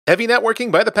Heavy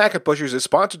Networking by the Packet Pushers is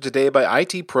sponsored today by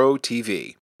IT Pro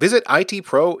TV. Visit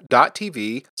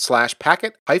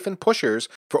itpro.tv/packet-pushers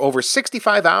for over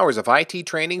 65 hours of IT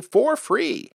training for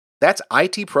free. That's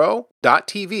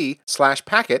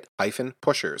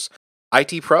itpro.tv/packet-pushers.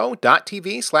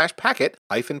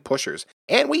 itpro.tv/packet-pushers.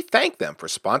 And we thank them for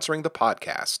sponsoring the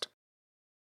podcast.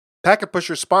 Packet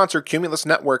Pushers sponsor Cumulus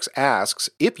Networks asks,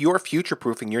 if you're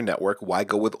future-proofing your network, why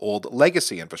go with old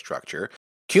legacy infrastructure?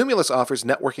 Cumulus offers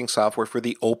networking software for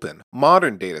the open,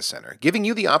 modern data center, giving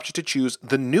you the option to choose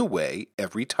the new way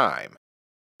every time.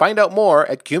 Find out more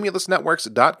at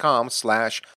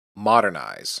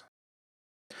cumulusnetworks.com/modernize.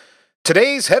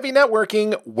 Today's heavy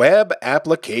networking, web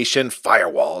application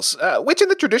firewalls, which in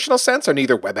the traditional sense are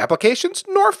neither web applications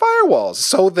nor firewalls.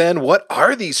 So then, what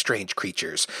are these strange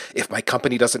creatures? If my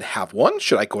company doesn't have one,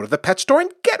 should I go to the pet store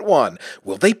and get one?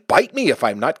 Will they bite me if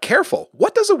I'm not careful?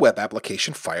 What does a web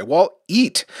application firewall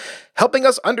eat? Helping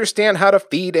us understand how to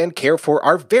feed and care for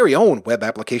our very own web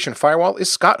application firewall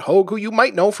is Scott Hogue, who you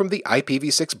might know from the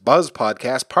IPv6 Buzz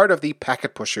podcast, part of the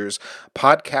Packet Pushers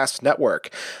podcast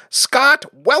network. Scott,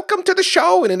 welcome to the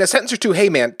show, and in a sentence or two, hey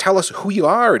man, tell us who you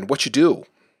are and what you do.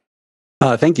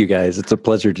 Thank you, guys. It's a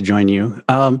pleasure to join you.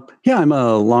 I'm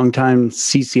a longtime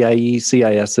CCIE,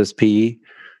 CISSP,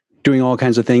 doing all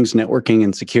kinds of things, networking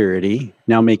and security,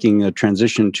 now making a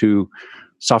transition to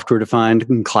software-defined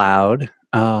and cloud.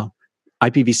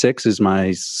 IPv6 is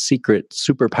my secret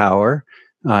superpower.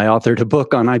 I authored a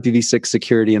book on IPv6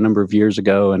 security a number of years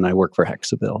ago, and I work for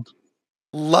Hexabuild.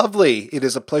 Lovely. It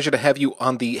is a pleasure to have you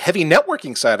on the heavy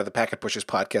networking side of the Packet Pushers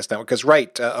podcast network. Because,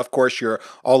 of course, you're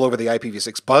all over the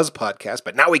IPv6 Buzz podcast,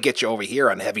 but now we get you over here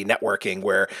on heavy networking,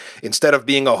 where instead of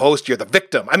being a host, you're the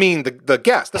victim. I mean, the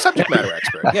guest, the subject matter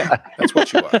expert. Yeah, that's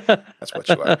what you are. That's what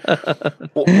you are.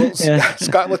 Well,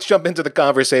 Scott, let's jump into the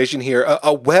conversation here.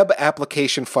 A web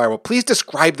application firewall. Please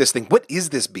describe this thing. What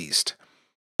is this beast?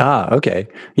 Okay.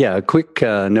 Yeah, a quick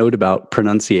note about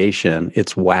pronunciation.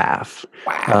 It's WAF.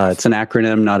 It's an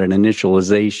acronym, not an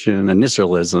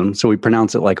initialism, so we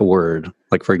pronounce it like a word,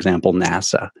 like, for example,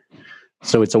 NASA.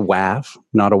 So it's a WAF,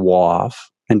 not a WAF,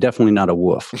 and definitely not a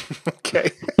woof.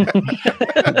 Okay.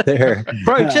 There.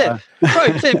 Pro tip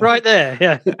right there.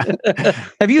 Yeah.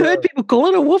 Have you heard people call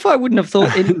it a woof? I wouldn't have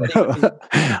thought anybody.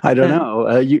 I don't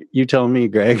know. You tell me,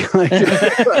 Greg.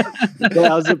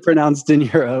 How's it pronounced in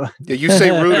Europe? Yeah, you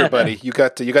say ruder, buddy. You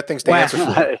got things to answer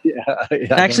for. Yeah.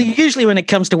 Actually, usually when it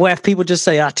comes to WAF, people just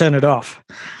say, turn it off.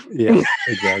 Yeah,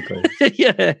 exactly.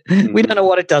 Yeah. We don't know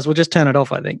what it does. We'll just turn it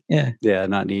off, I think. Yeah. Yeah,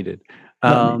 not needed.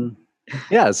 So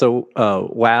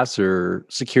WAFs are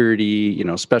security,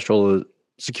 special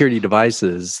security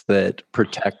devices that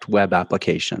protect web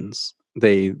applications.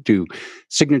 They do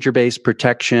signature-based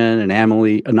protection and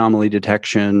anomaly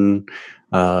detection,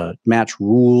 match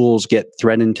rules, get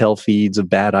threat intel feeds of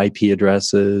bad IP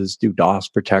addresses, do DOS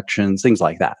protections, things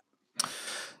like that.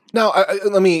 Now,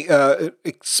 let me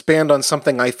expand on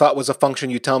something I thought was a function.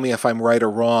 You tell me if I'm right or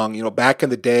wrong. Back in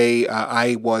the day,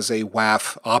 I was a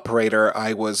WAF operator.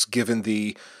 I was given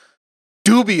the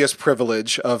dubious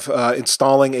privilege of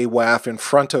installing a WAF in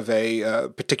front of a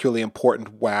particularly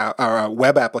important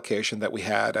web application that we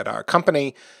had at our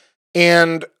company.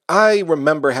 And I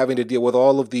remember having to deal with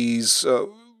all of these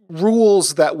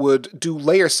rules that would do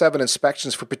layer 7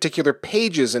 inspections for particular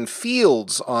pages and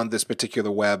fields on this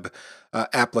particular web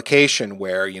application,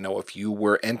 where, if you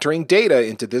were entering data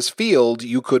into this field,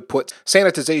 you could put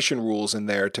sanitization rules in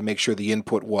there to make sure the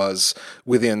input was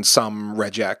within some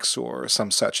regex or some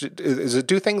such. Does it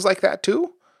do things like that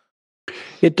too?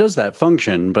 It does that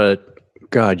function, but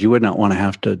God, you would not want to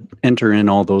have to enter in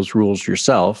all those rules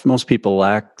yourself. Most people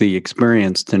lack the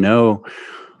experience to know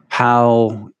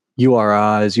how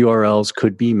URLs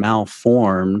could be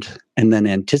malformed and then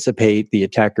anticipate the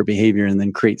attacker behavior and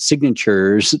then create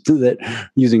signatures that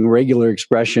using regular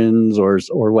expressions or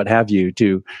what have you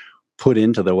to put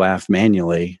into the WAF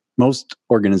manually. Most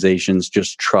organizations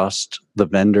just trust the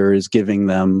vendor is giving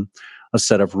them a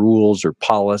set of rules or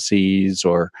policies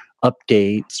or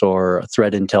updates or a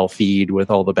threat intel feed with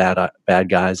all the bad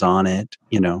guys on it,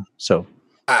 so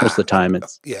most of the time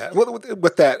it's... Yeah,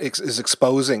 what that is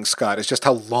exposing, Scott, is just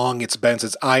how long it's been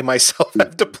since I myself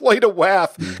have deployed a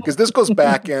WAF, because this goes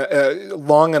back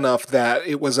long enough that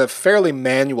it was a fairly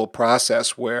manual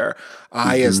process where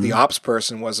I, as the ops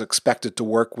person, was expected to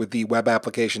work with the web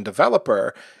application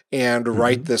developer and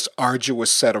write this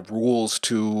arduous set of rules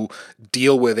to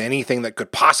deal with anything that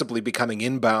could possibly be coming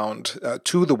inbound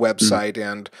to the website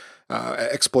and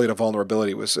exploit a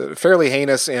vulnerability. Was fairly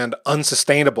heinous and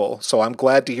unsustainable. So I'm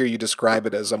glad to hear you describe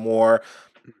it as a more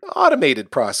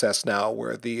automated process now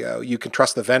where you can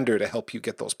trust the vendor to help you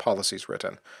get those policies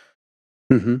written.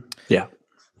 Mm-hmm. Yeah.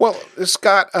 Well,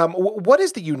 Scott, what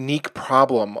is the unique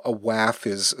problem a WAF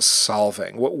is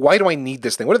solving? Why do I need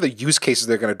this thing? What are the use cases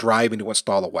that are going to drive me to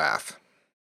install a WAF?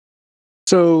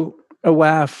 So a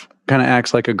WAF kind of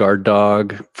acts like a guard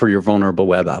dog for your vulnerable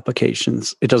web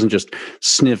applications. It doesn't just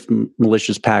sniff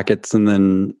malicious packets and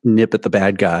then nip at the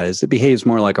bad guys. It behaves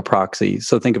more like a proxy.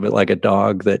 So think of it like a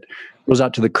dog that goes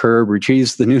out to the curb,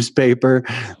 retrieves the newspaper,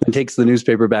 then takes the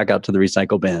newspaper back out to the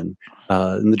recycle bin.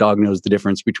 And the dog knows the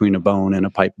difference between a bone and a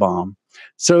pipe bomb.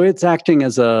 So it's acting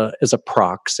as a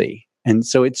proxy. And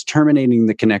so it's terminating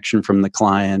the connection from the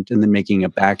client and then making a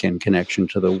back-end connection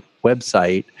to the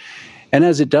website. And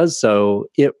as it does so,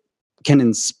 it can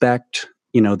inspect,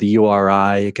 the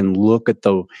URI. It can look at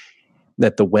the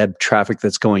web traffic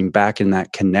that's going back in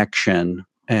that connection.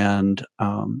 And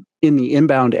in the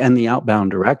inbound and the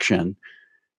outbound direction,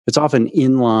 it's often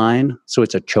inline, so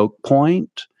it's a choke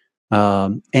point.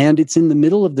 And it's in the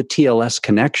middle of the TLS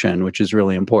connection, which is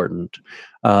really important.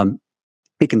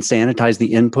 It can sanitize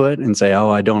the input and say,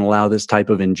 oh, I don't allow this type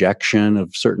of injection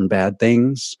of certain bad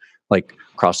things, like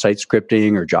cross-site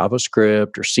scripting or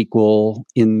JavaScript or SQL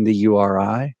in the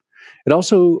URI. It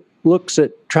also looks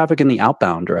at traffic in the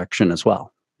outbound direction as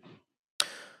well.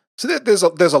 So there's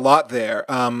a lot there.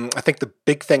 I think the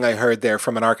big thing I heard there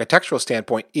from an architectural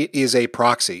standpoint, it is a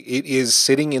proxy. It is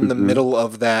sitting in the middle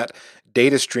of that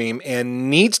data stream and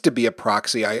needs to be a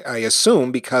proxy, I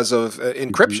assume, because of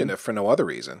encryption, if for no other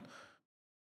reason.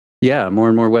 Yeah, more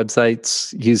and more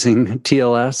websites using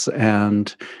TLS,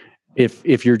 and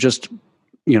if you're just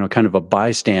kind of a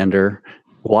bystander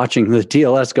watching the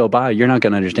TLS go by, you're not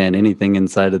going to understand anything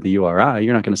inside of the URI.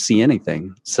 You're not going to see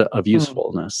anything of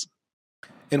usefulness.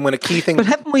 And when a key thing, but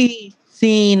haven't we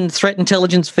seen threat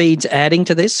intelligence feeds adding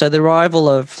to this? So the arrival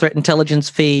of threat intelligence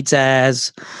feeds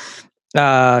as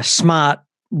smart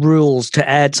rules to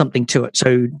add something to it,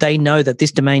 so they know that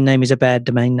this domain name is a bad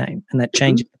domain name, and that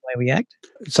changes the way we act.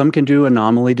 Some can do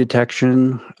anomaly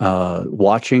detection,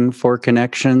 watching for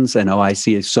connections, and I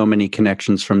see so many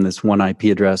connections from this one IP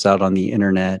address out on the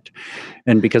internet,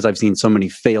 and because I've seen so many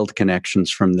failed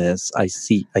connections from this, I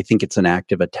think it's an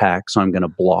active attack, so I'm going to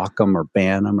block them or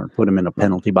ban them or put them in a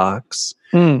penalty box,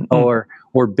 or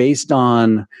based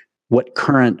on what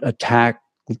current attacks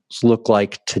look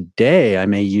like today, I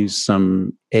may use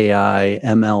some AI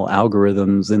ML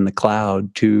algorithms in the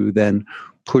cloud to then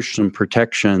push some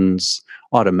protections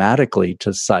automatically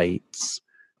to sites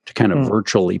to kind of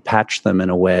virtually patch them in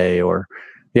a way,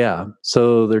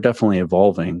 so they're definitely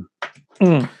evolving.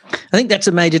 I think that's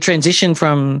a major transition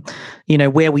from,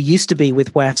 where we used to be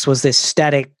with WAFs was this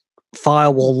static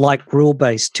firewall-like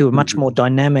rule-based to a much more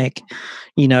dynamic,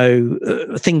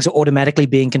 things are automatically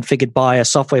being configured by a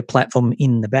software platform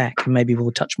in the back. And maybe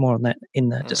we'll touch more on that in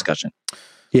the discussion.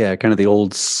 Yeah, kind of the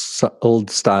old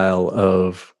style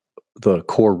of the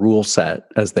core rule set,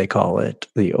 as they call it.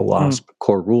 The OWASP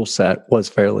core rule set was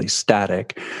fairly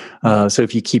static. So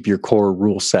if you keep your core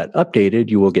rule set updated,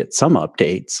 you will get some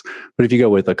updates. But if you go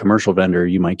with a commercial vendor,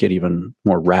 you might get even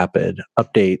more rapid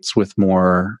updates with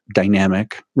more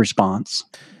dynamic response.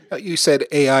 You said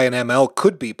AI and ML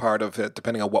could be part of it,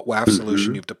 depending on what WAF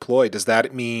solution you've deployed. Does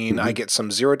that mean I get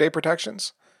some zero-day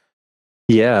protections?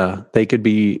 Yeah, they could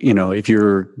be, if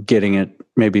you're getting it,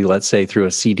 maybe let's say through a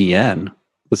CDN.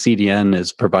 The CDN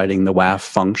is providing the WAF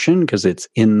function because it's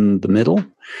in the middle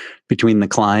between the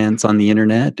clients on the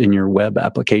internet and your web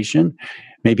application.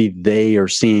 Maybe they are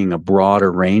seeing a broader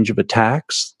range of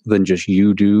attacks than just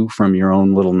you do from your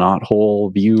own little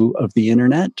knothole view of the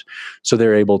internet. So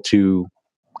they're able to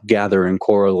gather and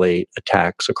correlate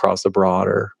attacks across a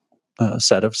broader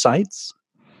set of sites.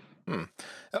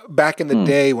 Back in the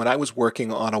day when I was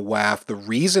working on a WAF, the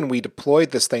reason we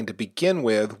deployed this thing to begin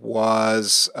with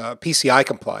was PCI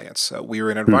compliance. We were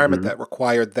in an environment that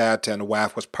required that, and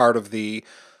WAF was part of the,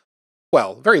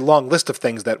 very long list of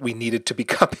things that we needed to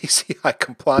become PCI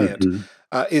compliant.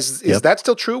 Is that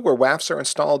still true, where WAFs are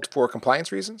installed for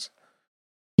compliance reasons?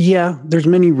 Yeah, there's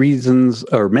many reasons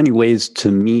or many ways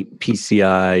to meet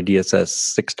PCI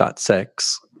DSS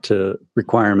 6.6 to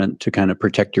requirement to kind of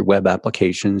protect your web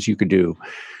applications. You could do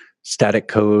static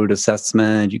code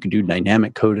assessment, you could do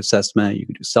dynamic code assessment, you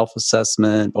could do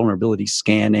self-assessment, vulnerability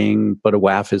scanning, but a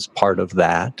WAF is part of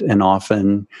that and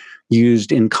often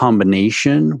used in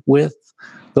combination with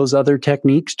those other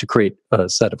techniques to create a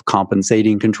set of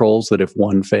compensating controls that if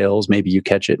one fails, maybe you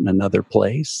catch it in another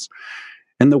place.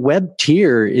 And the web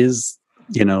tier is,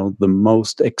 the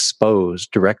most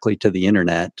exposed directly to the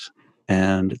internet.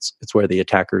 And it's where the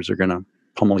attackers are going to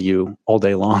pummel you all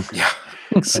day long. Yeah.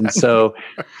 And so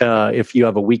if you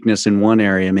have a weakness in one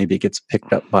area, maybe it gets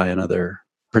picked up by another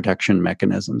protection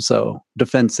mechanism. So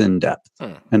defense in depth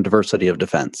and diversity of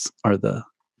defense are the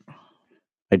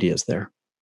ideas there.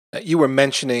 You were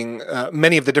mentioning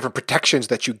many of the different protections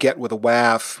that you get with a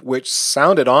WAF, which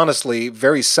sounded honestly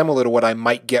very similar to what I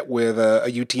might get with a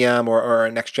UTM or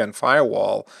a next-gen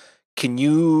firewall. Can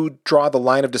you draw the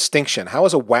line of distinction? How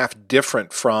is a WAF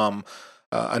different from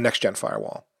a next-gen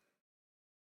firewall?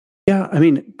 Yeah, I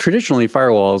mean, traditionally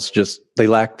firewalls they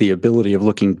lack the ability of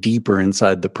looking deeper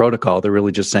inside the protocol. They're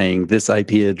really just saying this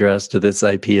IP address to this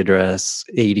IP address,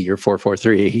 80 or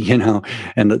 443,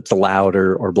 and it's allowed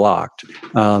or blocked.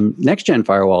 Next-gen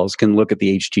firewalls can look at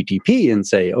the HTTP and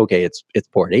say, okay, it's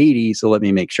port 80, so let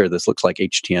me make sure this looks like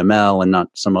HTML and not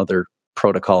some other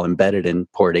protocol embedded in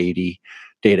port 80,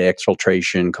 data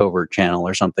exfiltration, covert channel,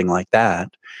 or something like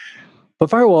that. But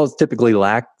firewalls typically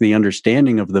lack the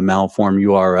understanding of the malformed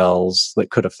URLs that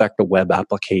could affect a web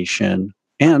application.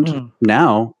 And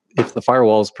now, if the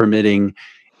firewall is permitting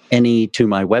any to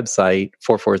my website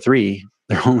 443,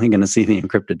 they're only going to see the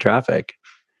encrypted traffic.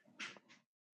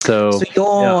 So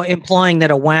you're implying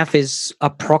that a WAF is a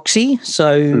proxy,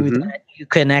 so that you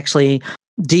can actually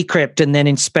decrypt and then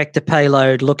inspect the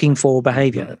payload looking for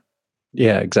behavior.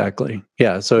 Yeah, exactly.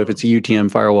 Yeah, so if it's a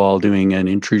UTM firewall doing an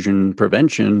intrusion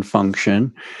prevention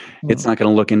function, it's not going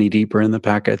to look any deeper in the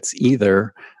packets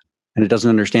either, and it doesn't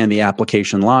understand the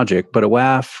application logic. But a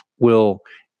WAF will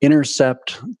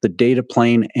intercept the data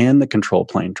plane and the control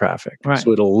plane traffic. Right.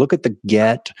 So it'll look at the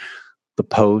get, the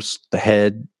post, the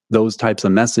head, those types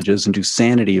of messages and do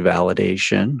sanity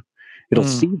validation. It'll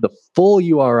see the full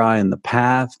URI and the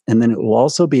path, and then it will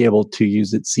also be able to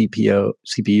use its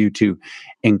CPU to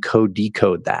encode,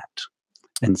 decode that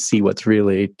and see what's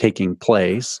really taking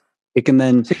place. It can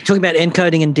then... So you're talking about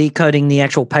encoding and decoding the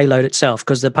actual payload itself,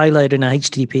 because the payload in a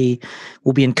HTTP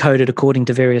will be encoded according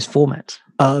to various formats.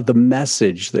 The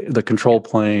message, the control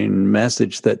plane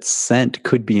message that's sent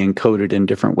could be encoded in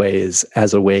different ways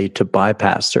as a way to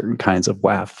bypass certain kinds of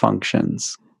WAF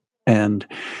functions. And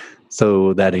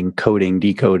so that encoding,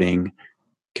 decoding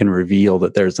can reveal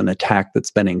that there's an attack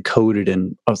that's been encoded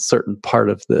in a certain part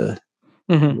of the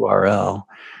URL.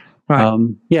 Right.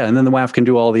 And then the WAF can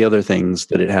do all the other things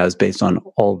that it has based on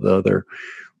all the other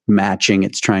matching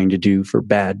it's trying to do for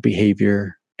bad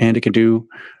behavior. And it can do,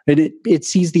 it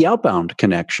sees the outbound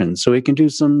connection. So it can do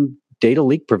some data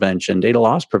leak prevention, data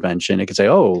loss prevention. It can say,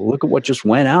 oh, look at what just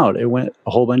went out. It went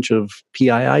a whole bunch of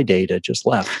PII data just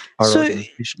left our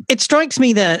organization. It strikes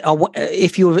me that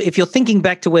if you're thinking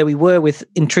back to where we were with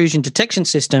intrusion detection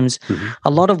systems, a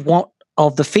lot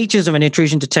of the features of an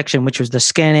intrusion detection, which was the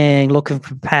scanning, looking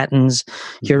for patterns,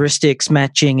 heuristics,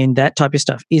 matching, and that type of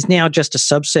stuff, is now just a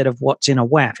subset of what's in a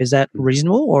WAF. Is that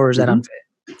reasonable or is that unfair?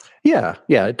 Yeah,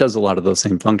 it does a lot of those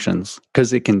same functions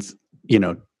because it can,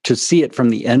 to see it from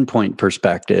the endpoint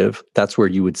perspective, that's where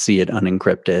you would see it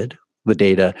unencrypted. The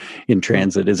data in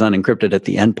transit is unencrypted at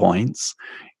the endpoints.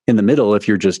 In the middle, if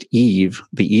you're just Eve,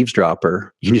 the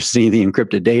eavesdropper, you just see the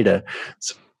encrypted data.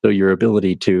 So your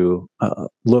ability to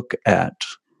look at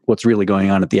what's really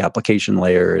going on at the application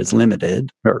layer is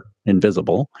limited or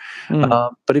invisible.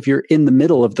 But if you're in the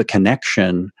middle of the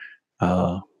connection,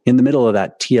 in the middle of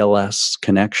that TLS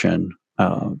connection,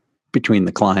 between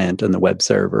the client and the web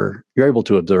server, you're able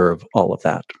to observe all of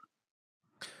that.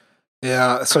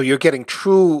 Yeah, so you're getting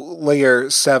true layer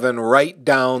 7 right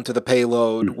down to the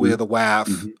payload with a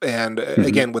WAF. And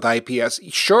again, with IPS,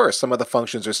 sure, some of the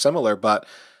functions are similar, but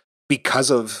because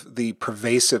of the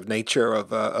pervasive nature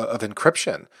of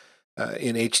encryption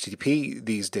in HTTP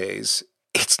these days,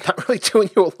 it's not really doing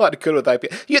you a lot of good with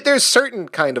IPS. There's certain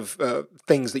kind of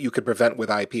things that you could prevent with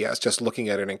IPS, just looking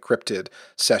at an encrypted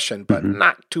session, but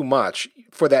not too much.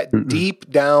 For that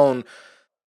deep down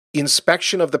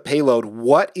inspection of the payload,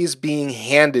 what is being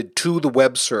handed to the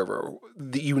web server?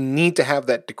 You need to have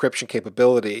that decryption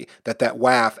capability that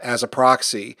WAF as a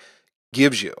proxy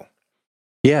gives you.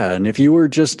 Yeah, and if you were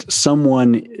just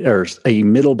someone or a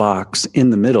middle box in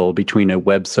the middle between a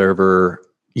web server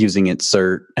using its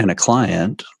cert and a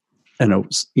client and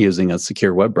using a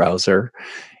secure web browser,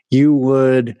 you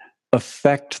would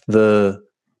affect the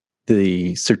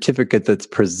certificate that's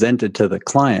presented to the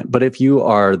client. But if you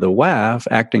are the WAF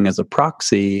acting as a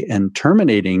proxy and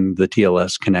terminating the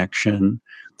TLS connection,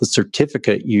 the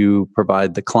certificate you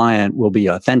provide the client will be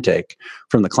authentic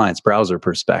from the client's browser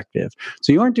perspective.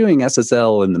 So you aren't doing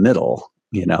SSL in the middle,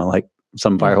 like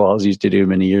some firewalls used to do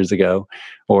many years ago,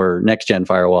 or next-gen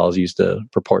firewalls used to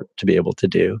purport to be able to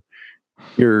do.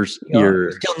 Your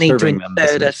You still need to serving them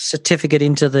insert a certificate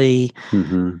into the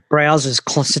browser's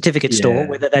certificate store,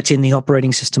 whether that's in the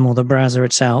operating system or the browser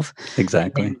itself.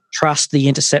 Exactly. Trust the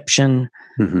interception,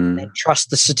 and trust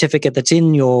the certificate that's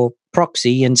in your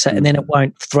proxy, and then it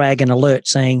won't flag an alert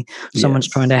saying someone's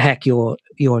trying to hack your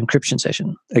encryption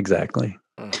session. Exactly.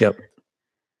 Yep.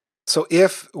 So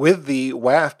if with the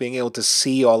WAF being able to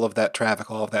see all of that traffic,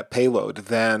 all of that payload,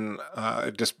 then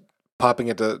just popping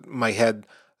into my head,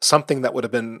 something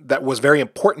that was very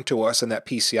important to us in that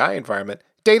PCI environment,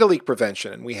 data leak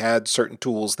prevention. And we had certain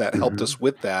tools that helped us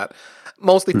with that,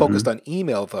 mostly focused on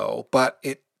email though. But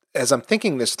as I'm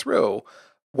thinking this through,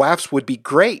 WAFs would be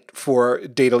great for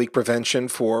data leak prevention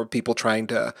for people trying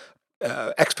to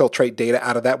exfiltrate data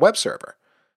out of that web server.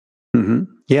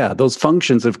 Yeah, those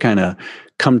functions have kind of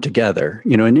come together.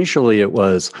 Initially it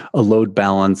was a load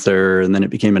balancer, and then it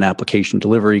became an application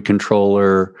delivery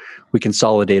controller. We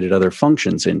consolidated other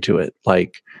functions into it,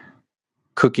 like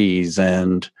cookies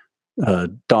and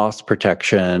DOS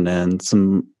protection and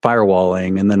some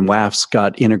firewalling, and then WAFs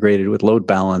got integrated with load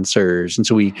balancers. And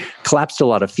so we collapsed a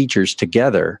lot of features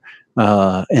together.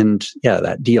 And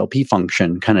that DLP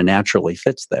function kind of naturally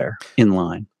fits there in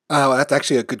line. Oh, that's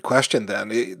actually a good question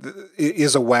then.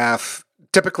 Is a WAF,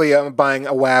 typically I'm buying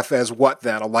a WAF as what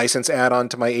then? A license add-on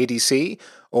to my ADC?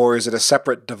 Or is it a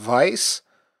separate device?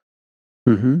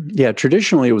 Yeah,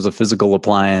 traditionally it was a physical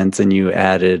appliance and you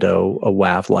added a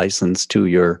WAF license to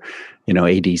your,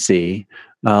 ADC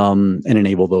and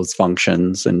enable those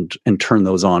functions and turn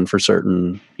those on for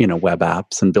certain, web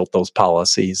apps and built those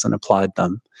policies and applied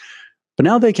them. But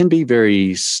now they can be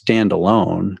very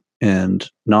standalone and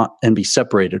be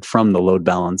separated from the load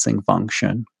balancing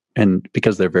function, and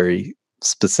because they're very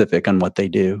specific on what they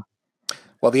do.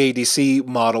 Well, the ADC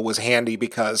model was handy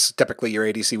because typically your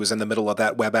ADC was in the middle of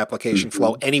that web application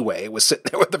flow anyway. It was sitting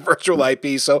there with the virtual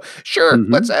IP. So sure,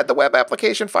 let's add the web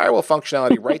application firewall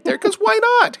functionality right there, because why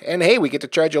not? And hey, we get to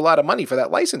charge you a lot of money for that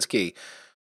license key.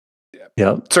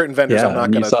 Yep. Certain vendors, I'm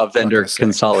not going to. You saw vendor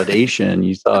consolidation.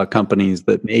 You saw companies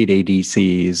that made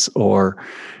ADCs or,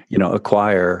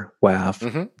 acquire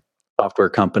WAF software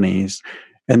companies.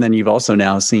 And then you've also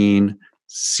now seen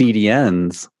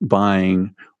CDNs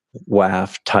buying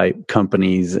WAF type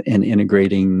companies and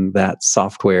integrating that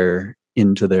software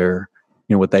into their,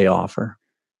 what they offer.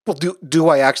 Well, do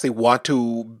I actually want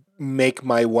to make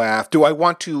my WAF? Do I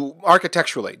want to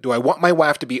architecturally? Do I want my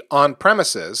WAF to be on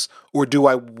premises, or do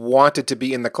I want it to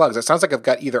be in the cloud? It sounds like I've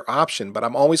got either option, but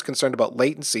I'm always concerned about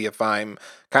latency if I'm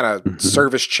kind of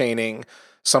service chaining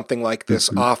something like this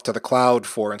off to the cloud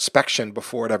for inspection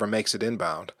before it ever makes it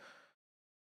inbound.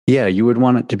 Yeah, you would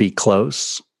want it to be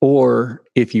close, or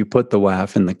if you put the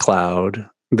WAF in the cloud,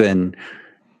 then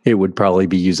it would probably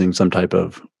be using some type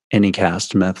of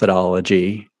Anycast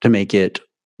methodology to make it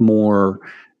more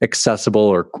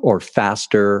accessible or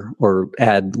faster or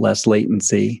add less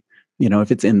latency,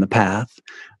 if it's in the path.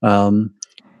 So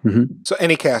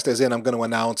Anycast, as in I'm going to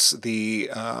announce the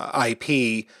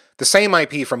IP, the same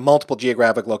IP from multiple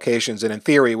geographic locations, and in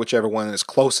theory, whichever one is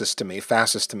closest to me,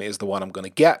 fastest to me, is the one I'm going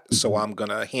to get. So I'm going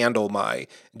to handle my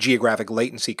geographic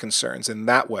latency concerns in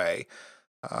that way,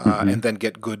 and then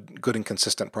get good and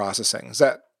consistent processing. Is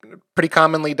that pretty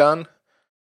commonly done?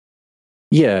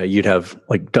 Yeah, you'd have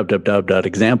like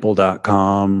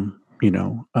www.example.com,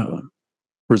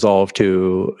 resolve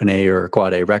to an A or a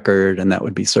quad A record, and that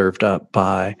would be served up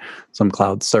by some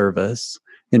cloud service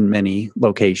in many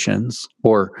locations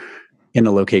or in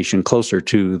a location closer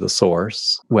to the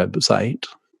source website.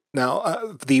 Now,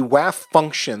 the WAF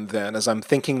function then, as I'm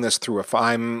thinking this through, if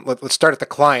let's start at the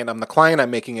client. I'm the client,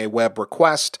 I'm making a web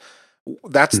request.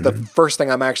 That's the first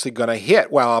thing I'm actually going to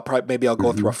hit. Well, maybe I'll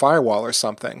go through a firewall or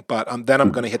something, but then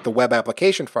I'm going to hit the web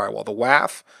application firewall, the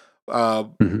WAF,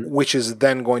 which is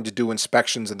then going to do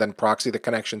inspections and then proxy the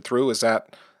connection through. Is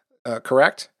that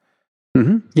correct?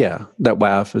 Yeah, that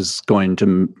WAF is going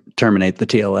to terminate the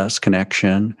TLS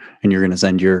connection, and you're going to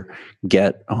send your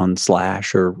GET on /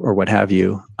 or what have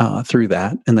you through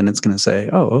that, and then it's going to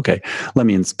say, "Oh, okay, let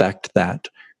me inspect that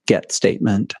GET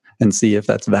statement and see if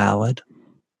that's valid."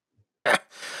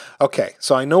 Okay,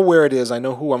 so I know where it is. I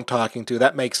know who I'm talking to.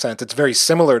 That makes sense. It's very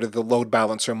similar to the load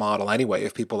balancer model anyway,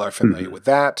 if people are familiar with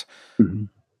that.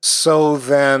 So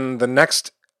then the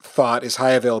next thought is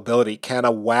high availability. Can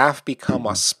a WAF become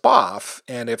a SPOF?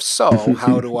 And if so,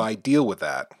 how do I deal with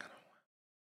that?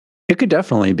 It could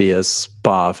definitely be a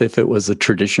SPOF if it was a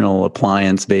traditional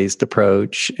appliance-based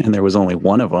approach and there was only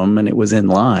one of them and it was in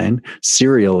line,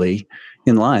 serially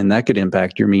in line. That could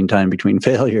impact your mean time between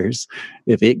failures.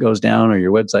 If it goes down or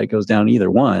your website goes down,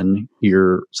 either one,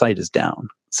 your site is down.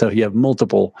 So you have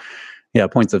multiple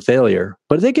points of failure.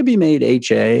 But they could be made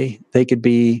HA. They could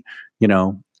be,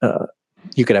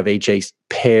 you could have HA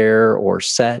pair or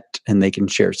set, and they can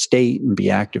share state and be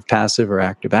active passive or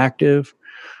active active.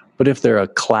 But if they're a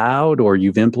cloud or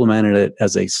you've implemented it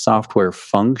as a software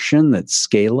function that's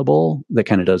scalable, that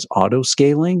kind of does auto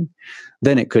scaling,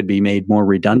 then it could be made more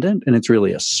redundant, and it's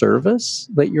really a service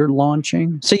that you're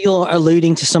launching. So you're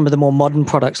alluding to some of the more modern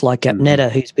products like AppNeta,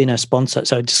 who's been a sponsor.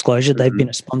 So disclosure, they've been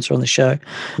a sponsor on the show.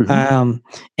 And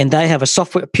they have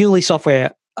a purely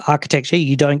software architecture.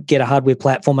 You don't get a hardware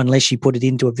platform unless you put it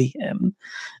into a VM.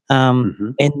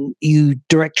 And you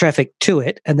direct traffic to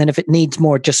it. And then if it needs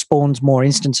more, it just spawns more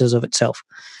instances of itself.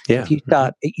 Yeah. If you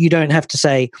start, you don't have to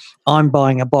say, I'm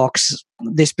buying a box.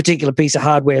 This particular piece of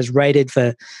hardware is rated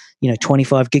for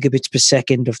 25 gigabits per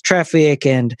second of traffic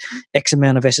and X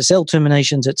amount of SSL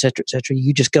terminations, et cetera, et cetera.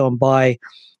 You just go and buy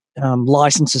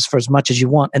licenses for as much as you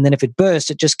want. And then if it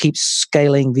bursts, it just keeps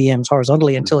scaling VMs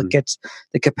horizontally until it gets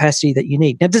the capacity that you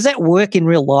need. Now, does that work in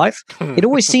real life? It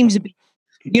always seems to be,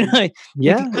 if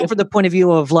you come from the point of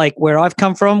view of like where I've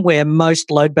come from, where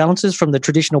most load balancers from the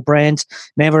traditional brands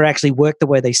never actually worked the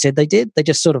way they said they did. They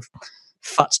just sort of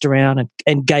futzed around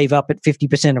and gave up at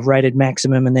 50% of rated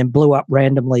maximum and then blew up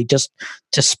randomly just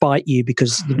to spite you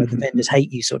because the vendors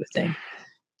hate you, sort of thing.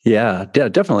 Yeah,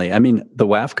 definitely. I mean, the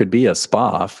WAF could be a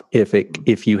SPOF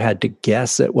if you had to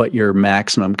guess at what your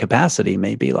maximum capacity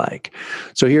may be like.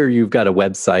 So here you've got a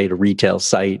website, a retail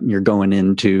site, and you're going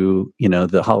into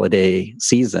the holiday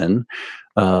season,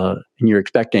 and you're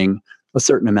expecting a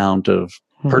certain amount of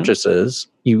purchases.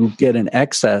 You get an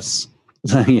excess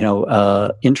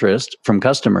interest from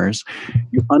customers.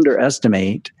 You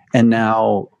underestimate, and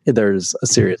now there's a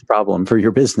serious problem for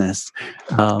your business.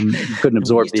 You couldn't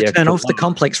absorb the extra. Turn off the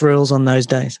complex rules on those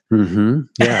days.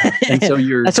 Yeah, and so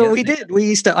that's what we did.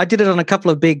 I did it on a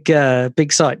couple of big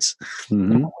sites.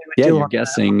 You're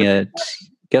guessing at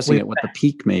what the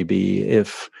peak may be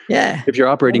if you're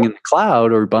operating in the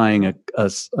cloud or buying a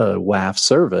WAF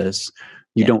service.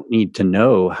 You don't need to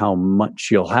know how much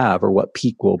you'll have or what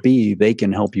peak will be. They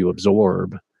can help you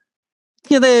absorb.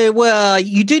 Yeah,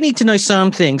 you do need to know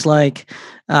some things. Like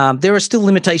there are still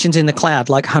limitations in the cloud,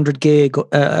 like 100 gig.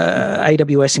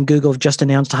 AWS and Google have just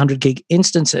announced 100 gig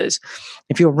instances.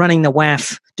 If you're running the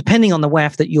WAF, depending on the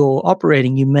WAF that you're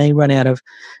operating, you may run out of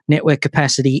network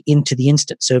capacity into the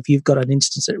instance. So if you've got an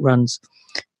instance that runs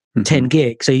 10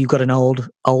 gig. So you've got an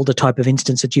older type of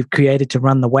instance that you've created to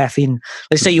run the WAF in.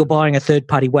 Let's say you're buying a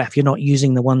third-party WAF. You're not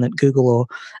using the one that Google or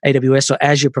AWS or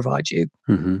Azure provides you.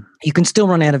 You can still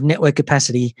run out of network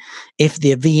capacity if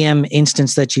the VM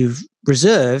instance that you've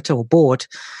reserved or bought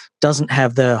doesn't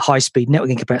have the high-speed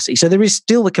networking capacity. So there is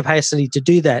still the capacity to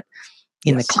do that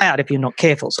in the cloud if you're not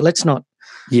careful. So let's not...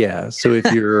 Yeah. So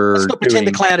if you're let's not pretend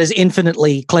the cloud is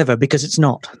infinitely clever, because it's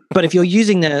not. But if you're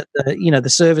using the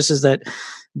services that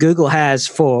Google has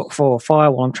for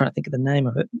Firewall, I'm trying to think of the name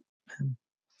of it.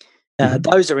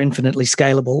 Those are infinitely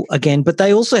scalable again, but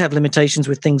they also have limitations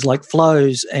with things like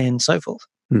flows and so forth.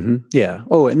 Yeah.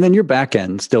 Oh, and then your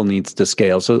backend still needs to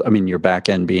scale. So, I mean, your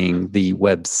backend being the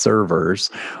web servers,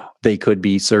 they could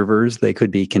be servers, they could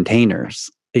be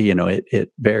containers.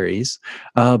 It varies,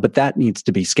 but that needs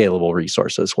to be scalable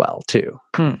resource as well, too.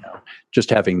 Just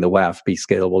having the WAF be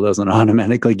scalable doesn't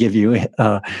automatically give you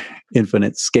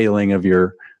infinite scaling of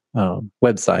your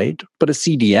website, but a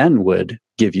CDN would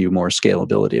give you more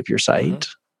scalability of your site.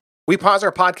 We pause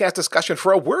our podcast discussion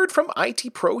for a word from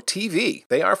IT Pro TV.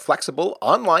 They are flexible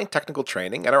online technical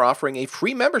training and are offering a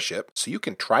free membership so you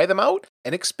can try them out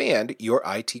and expand your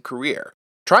IT career.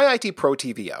 Try IT Pro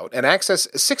TV out and access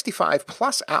 65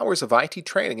 plus hours of IT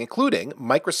training, including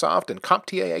Microsoft and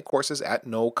CompTIA courses at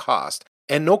no cost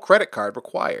and no credit card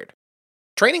required.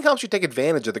 Training helps you take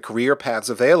advantage of the career paths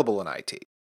available in IT.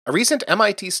 A recent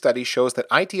MIT study shows that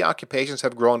IT occupations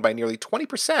have grown by nearly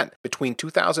 20% between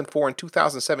 2004 and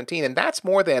 2017, and that's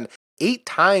more than 8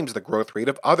 times the growth rate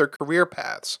of other career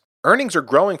paths. Earnings are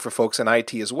growing for folks in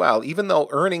IT as well, even though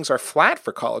earnings are flat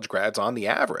for college grads on the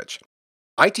average.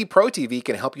 IT Pro TV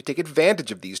can help you take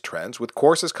advantage of these trends with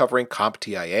courses covering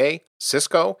CompTIA,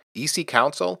 Cisco, EC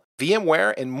Council,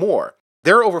 VMware, and more.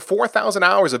 There are over 4,000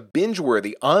 hours of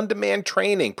binge-worthy, on-demand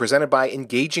training presented by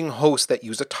engaging hosts that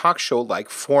use a talk show-like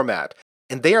format.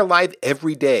 And they are live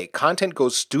every day. Content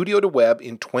goes studio to web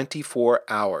in 24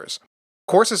 hours.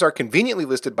 Courses are conveniently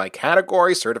listed by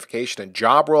category, certification, and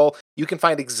job role. You can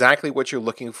find exactly what you're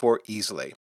looking for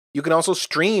easily. You can also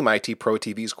stream IT Pro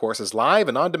TV's courses live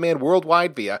and on demand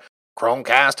worldwide via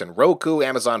Chromecast and Roku,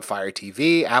 Amazon Fire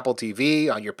TV, Apple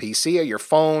TV, on your PC or your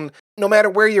phone. No matter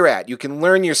where you're at, you can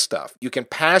learn your stuff, you can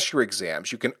pass your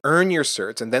exams, you can earn your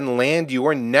certs, and then land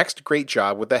your next great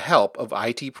job with the help of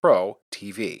IT Pro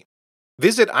TV.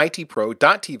 Visit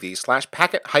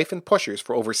itpro.tv/packet-pushers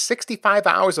for over 65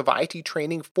 hours of IT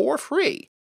training for free.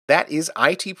 That is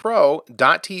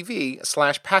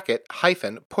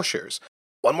itpro.tv/packet-pushers.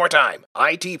 One more time,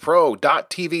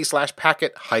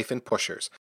 itpro.tv/packet-pushers.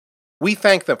 We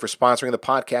thank them for sponsoring the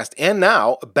podcast, and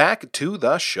now, back to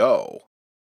the show.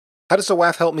 How does a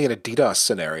WAF help me in a DDoS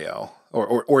scenario?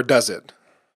 Or does it?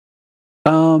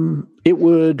 It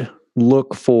would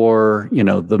look for,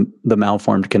 the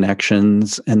malformed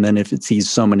connections, and then if it sees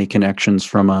so many connections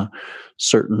from a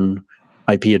certain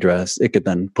IP address, it could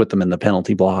then put them in the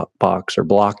penalty box or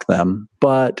block them.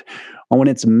 But when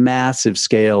it's massive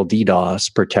scale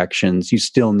DDoS protections, you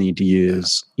still need to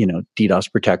use,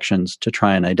 DDoS protections to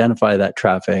try and identify that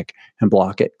traffic and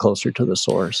block it closer to the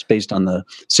source based on the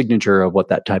signature of what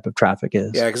that type of traffic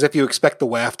is. Yeah, because if you expect the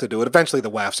WAF to do it, eventually the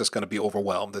WAF's just going to be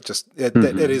overwhelmed. It is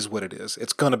what it is.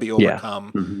 It's going to be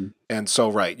overcome. Yeah. Mm-hmm. And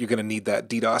so, right, you're going to need that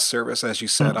DDoS service, as you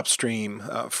said, upstream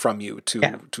from you to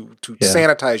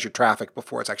sanitize your traffic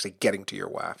before it's actually getting to your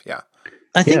WAF. Yeah.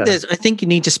 I think you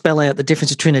need to spell out the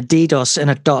difference between a DDoS and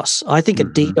a DOS. I think a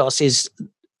DDoS is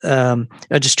a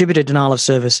distributed denial of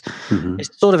service. It's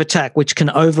a sort of attack which can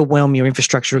overwhelm your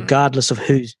infrastructure regardless of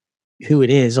who it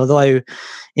is. Although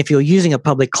if you're using a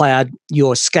public cloud,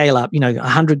 your scale up,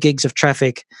 100 gigs of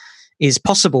traffic is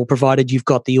possible provided you've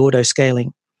got the auto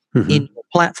scaling in your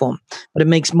platform. But it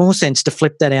makes more sense to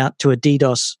flip that out to a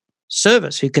DDoS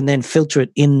service who can then filter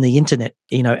it in the internet,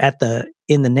 in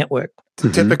the network.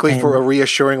 Typically for a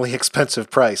reassuringly expensive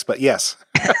price, but yes.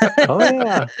 Oh,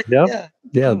 yeah. Yep.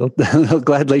 Yeah, they'll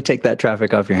gladly take that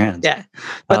traffic off your hands. Yeah,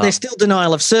 but there's still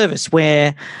denial of service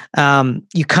where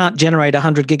you can't generate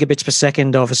 100 gigabits per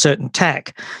second of a certain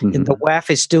attack. And the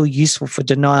WAF is still useful for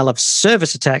denial of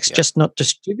service attacks, just not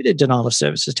distributed denial of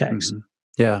service attacks.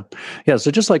 Yeah. Yeah.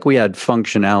 So just like we had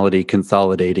functionality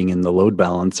consolidating in the load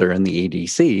balancer and the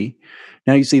ADC,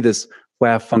 now you see this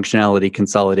WAF functionality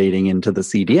consolidating into the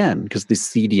CDN, because the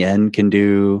CDN can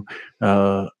do,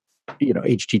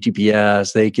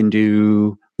 HTTPS, they can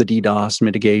do the DDoS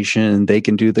mitigation, they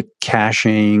can do the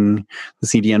caching, the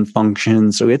CDN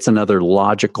function. So it's another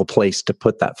logical place to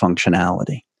put that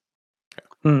functionality.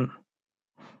 I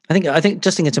think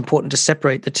it's important to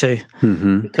separate the two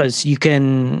because you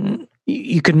can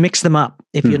mix them up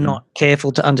if you're not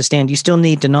careful to understand. You still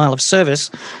need denial of service.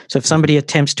 So if somebody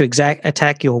attempts to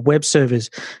attack your web servers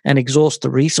and exhaust the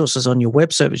resources on your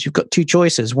web servers, you've got two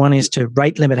choices. One is to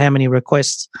rate limit how many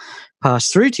requests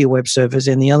pass through to your web servers,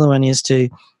 and the other one is to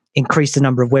increase the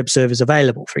number of web servers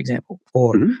available, for example.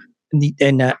 Or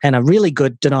and a really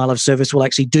good denial of service will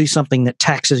actually do something that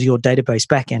taxes your database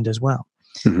backend as well.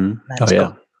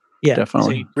 Yeah,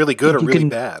 definitely. So really good or really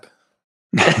bad?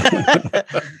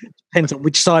 Depends on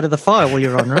which side of the firewall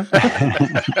you're on, right?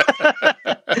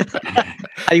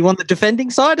 Are you on the defending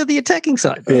side or the attacking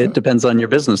side? It depends on your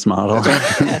business model.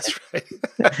 That's right.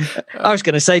 I was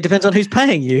going to say depends on who's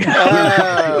paying you.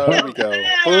 There we go.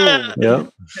 Boom.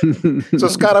 Yep. So,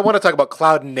 Scott, I want to talk about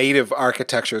cloud-native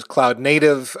architectures.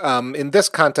 Cloud-native, in this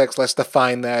context, let's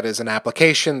define that as an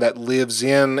application that lives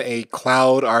in a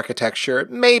cloud architecture.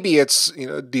 Maybe it's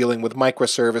dealing with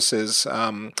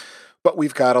microservices, but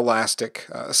we've got elastic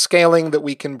scaling that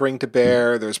we can bring to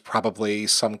bear. There's probably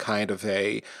some kind of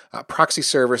a proxy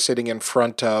server sitting in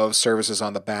front of services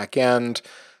on the back end.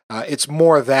 It's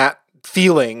more that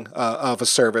feeling of a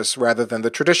service rather than the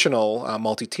traditional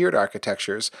multi-tiered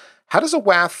architectures. How does a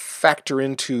WAF factor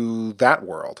into that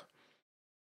world?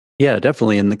 Yeah,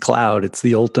 definitely. In the cloud, it's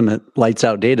the ultimate lights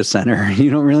out data center.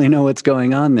 You don't really know what's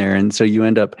going on there. And so you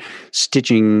end up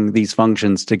stitching these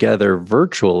functions together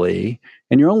virtually,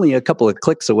 and you're only a couple of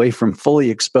clicks away from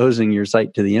fully exposing your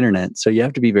site to the internet. So you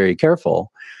have to be very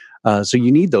careful. So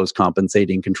you need those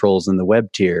compensating controls in the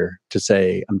web tier to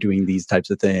say, I'm doing these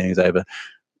types of things. I have a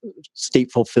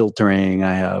stateful filtering.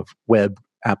 I have web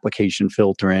application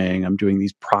filtering. I'm doing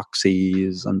these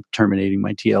proxies. I'm terminating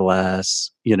my TLS,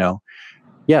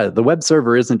 Yeah, the web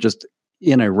server isn't just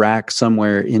in a rack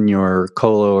somewhere in your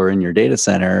colo or in your data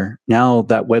center. Now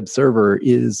that web server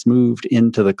is moved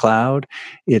into the cloud.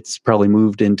 It's probably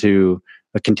moved into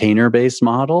a container-based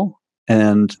model.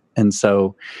 And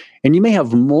you may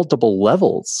have multiple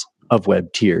levels of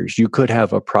web tiers. You could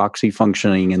have a proxy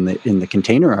functioning in the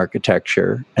container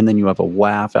architecture, and then you have a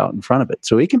WAF out in front of it.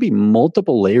 So it can be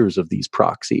multiple layers of these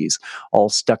proxies all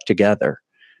stuck together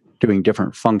doing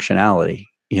different functionality.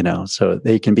 So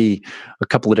they can be a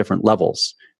couple of different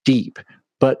levels deep,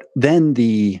 But then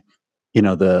the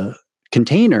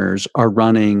containers are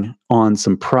running on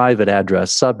some private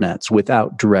address subnets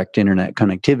without direct internet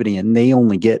connectivity, and they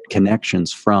only get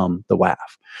connections from the WAF.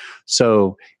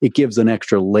 So it gives an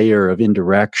extra layer of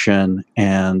indirection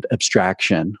and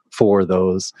abstraction for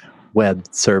those web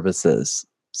services.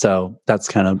 So that's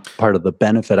kind of part of the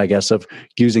benefit, I guess, of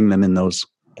using them in those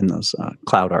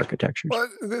cloud architectures. Well,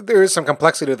 there is some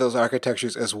complexity to those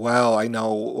architectures as well. I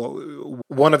know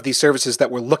one of the services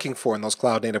that we're looking for in those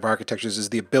cloud native architectures is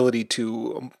the ability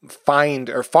to find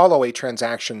or follow a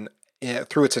transaction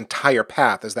through its entire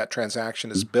path as that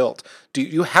transaction is built. Do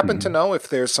you happen to know if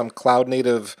there's some cloud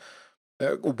native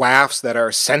WAFs that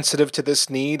are sensitive to this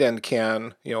need and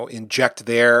can, inject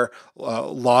their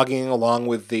logging along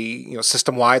with the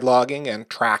system-wide logging and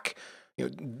track,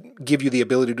 give you the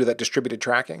ability to do that distributed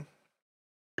tracking?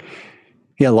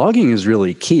 Yeah, logging is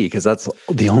really key because that's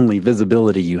the only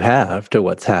visibility you have to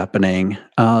what's happening.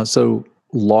 So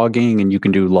logging, and you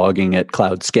can do logging at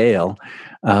cloud scale.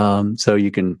 So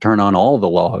you can turn on all the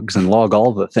logs and log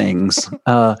all the things.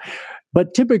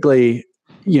 But typically,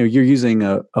 you're using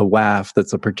a WAF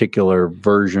that's a particular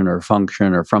version or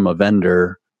function or from a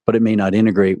vendor, but it may not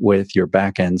integrate with your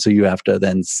backend. So you have to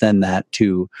then send that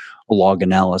to a log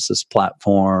analysis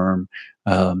platform.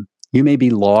 You may be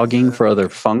logging for other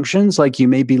functions, like you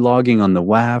may be logging on the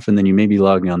WAF, and then you may be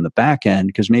logging on the back end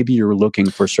because maybe you're looking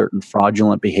for certain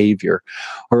fraudulent behavior.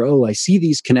 Or, I see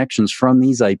these connections from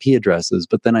these IP addresses,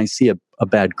 but then I see a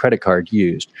bad credit card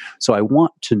used. So I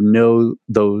want to know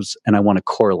those and I want to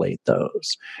correlate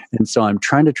those. And so I'm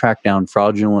trying to track down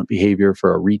fraudulent behavior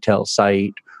for a retail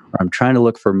site, or I'm trying to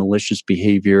look for malicious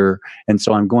behavior. And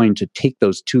so I'm going to take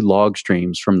those two log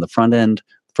streams from the front end,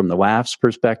 from the WAF's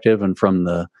perspective and from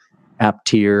the app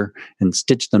tier, and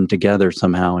stitch them together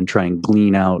somehow and try and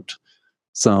glean out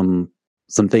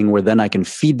something where then I can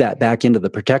feed that back into the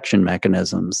protection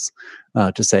mechanisms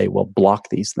to say, well, block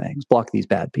these things, block these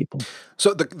bad people.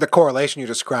 So the correlation you're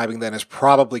describing then is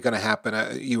probably going to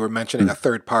happen. You were mentioning a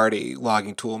third-party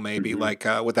logging tool, maybe like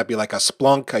would that be like a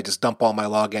Splunk? I just dump all my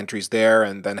log entries there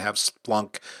and then have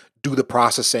Splunk do the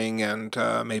processing and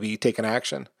maybe take an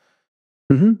action.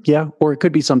 Yeah, or it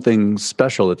could be something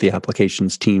special that the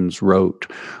applications teams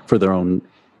wrote for their own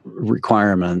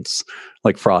requirements,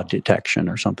 like fraud detection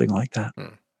or something like that.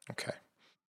 Okay.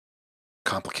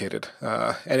 Complicated.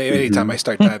 And anytime I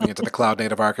start diving into the cloud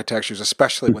native architectures,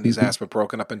 especially when these apps are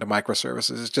broken up into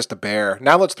microservices, it's just a bear.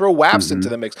 Now let's throw WAFs into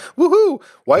the mix. Woohoo!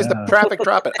 Why is the traffic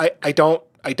dropping?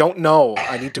 I don't know.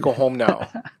 I need to go home now.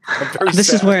 I'm very this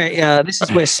sad.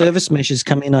 is where service meshes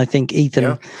come in, I think,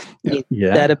 Ethan.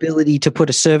 Yeah. That ability to put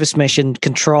a service mesh and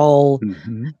control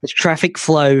the traffic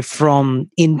flow from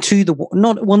into the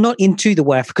not into the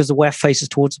WAF, because the WAF faces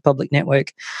towards the public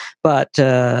network, but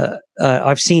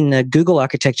I've seen Google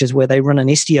architectures where they run an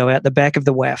Istio out the back of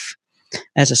the WAF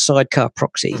as a sidecar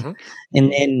proxy,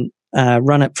 and then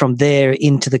run it from there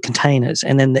into the containers,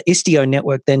 and then the Istio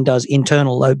network then does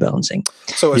internal load balancing.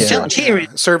 So a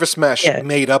service mesh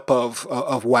made up of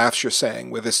WAFs, you're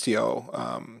saying, with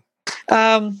Istio.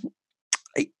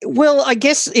 Well, I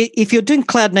guess if you're doing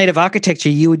cloud native architecture,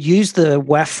 you would use the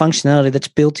WAF functionality that's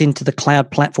built into the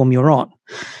cloud platform you're on.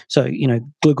 So,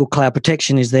 Google Cloud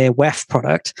Protection is their WAF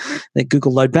product. The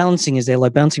Google Load Balancing is their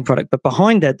load balancing product. But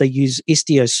behind that, they use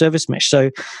Istio service mesh.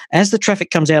 So as the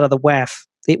traffic comes out of the WAF,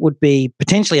 it would be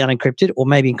potentially unencrypted or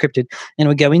maybe encrypted, and it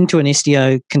would go into an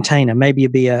Istio container. Maybe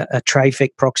it'd be a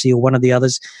Traffic proxy or one of the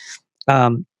others.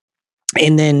 And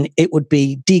then it would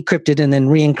be decrypted and then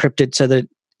re-encrypted so that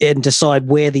and decide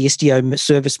where the Istio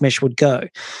service mesh would go.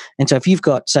 And so if you've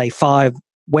got, say, 5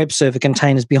 web server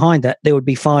containers behind that, there would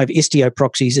be 5 Istio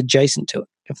proxies adjacent to it,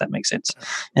 if that makes sense.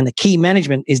 And the key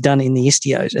management is done in the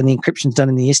Istios, and the encryption is done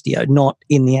in the Istio, not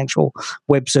in the actual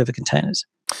web server containers.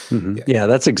 Yeah,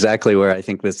 that's exactly where I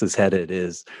think this is headed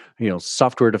is,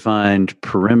 software-defined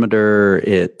perimeter.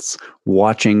 It's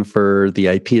watching for the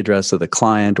IP address of the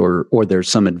client, or there's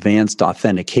some advanced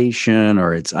authentication,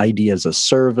 or it's ID as a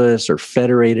service or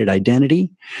federated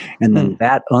identity. And then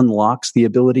that unlocks the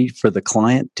ability for the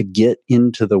client to get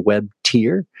into the web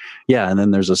tier. Yeah, and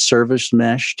then there's a service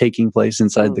mesh taking place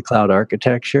inside the cloud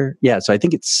architecture. Yeah, so I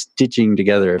think it's stitching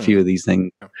together a few of these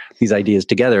things, these ideas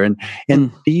together.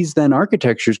 And these then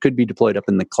architectures could be deployed up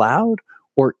in the cloud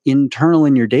or internal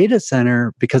in your data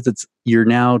center, because you're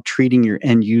now treating your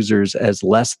end users as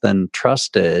less than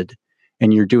trusted,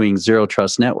 and you're doing zero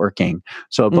trust networking.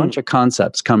 So a bunch of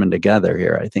concepts coming together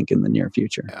here, I think, in the near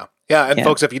future. Yeah. Yeah, and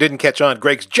folks, if you didn't catch on,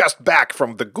 Greg's just back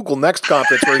from the Google Next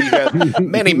conference where he had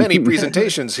many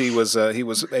presentations he was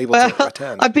able to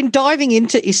attend. I've been diving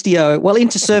into Istio,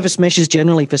 into service meshes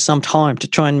generally for some time to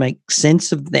try and make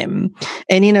sense of them.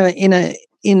 And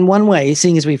in one way,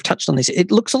 seeing as we've touched on this,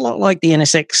 it looks a lot like the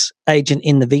NSX agent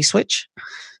in the vSwitch.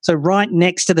 So right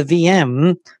next to the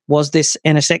VM was this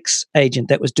NSX agent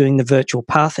that was doing the virtual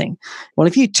pathing. Well,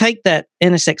 if you take that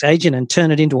NSX agent and turn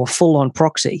it into a full-on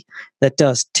proxy that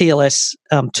does TLS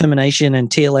termination and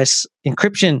TLS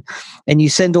encryption, and you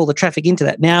send all the traffic into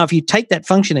that. Now, if you take that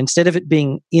function, instead of it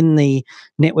being in the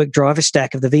network driver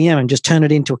stack of the VM and just turn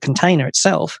it into a container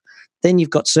itself, then you've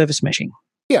got service meshing.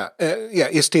 Yeah,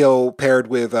 Istio paired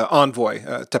with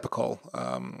Envoy, typical.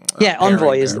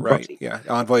 Envoy is the right. proxy. Yeah,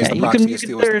 Envoy is the proxy.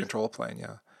 Istio is the control plane.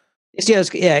 Yeah.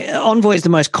 Envoy is the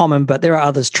most common, but there are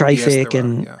others. Trafic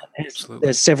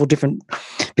there's several different.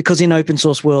 Because in open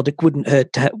source world, it wouldn't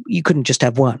hurt to you couldn't just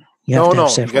have one. You got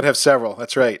to have several.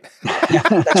 That's right. Yeah,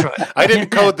 that's right. I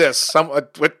didn't code this.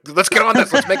 Let's get on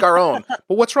this. Let's make our own.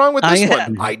 Well, what's wrong with this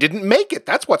one? I didn't make it.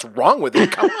 That's what's wrong with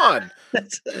it. Come on.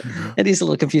 It is a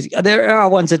little confusing. There are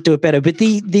ones that do it better, but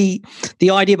the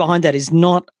idea behind that is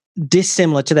not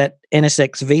dissimilar to that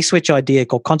NSX vSwitch idea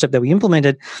or concept that we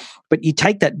implemented. But you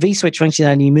take that vSwitch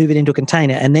functionality and you move it into a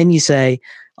container, and then you say,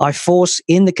 I force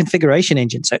in the configuration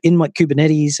engine, so in my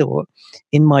Kubernetes or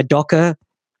in my Docker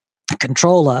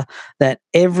controller, that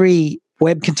every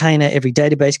web container, every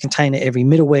database container, every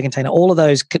middleware container, all of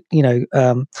those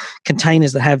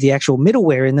containers that have the actual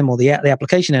middleware in them or the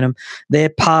application in them, they're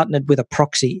partnered with a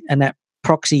proxy, and that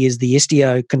proxy is the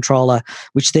Istio controller,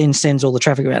 which then sends all the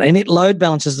traffic around, and it load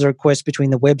balances the request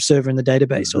between the web server and the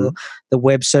database, or the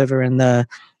web server and the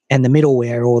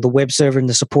middleware, or the web server and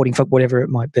the supporting whatever it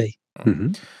might be.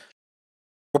 Mm-hmm.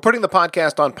 We're putting the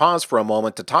podcast on pause for a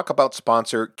moment to talk about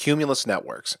sponsor Cumulus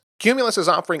Networks. Cumulus is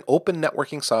offering open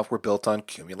networking software built on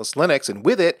Cumulus Linux, and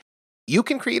with it, you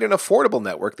can create an affordable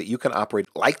network that you can operate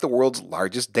like the world's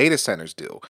largest data centers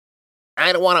do.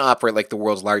 I don't want to operate like the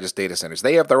world's largest data centers.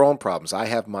 They have their own problems. I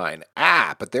have mine.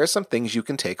 But there's some things you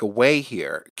can take away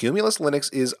here. Cumulus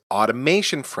Linux is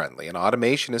automation friendly, and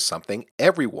automation is something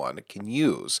everyone can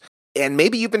use. And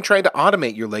maybe you've been trying to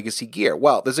automate your legacy gear.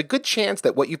 Well, there's a good chance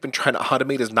that what you've been trying to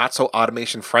automate is not so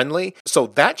automation friendly, so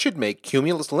that should make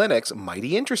Cumulus Linux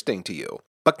mighty interesting to you.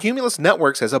 But Cumulus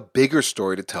Networks has a bigger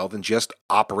story to tell than just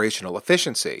operational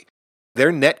efficiency.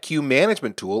 Their NetQ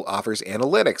management tool offers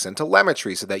analytics and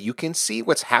telemetry so that you can see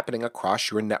what's happening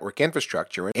across your network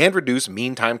infrastructure and reduce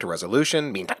mean time to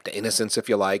resolution, mean time to innocence if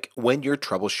you like, when you're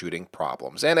troubleshooting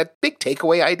problems. And a big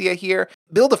takeaway idea here,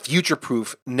 build a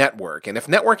future-proof network. And if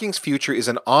networking's future is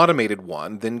an automated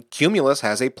one, then Cumulus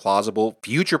has a plausible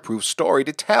future-proof story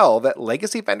to tell that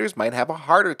legacy vendors might have a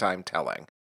harder time telling.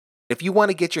 If you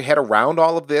want to get your head around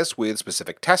all of this with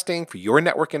specific testing for your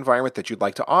network environment that you'd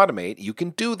like to automate, you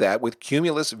can do that with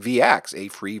Cumulus VX, a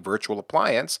free virtual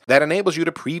appliance that enables you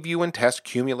to preview and test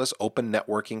Cumulus open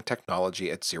networking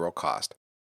technology at zero cost.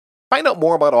 Find out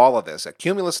more about all of this at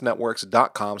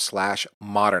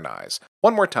cumulusnetworks.com/modernize.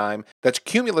 One more time, that's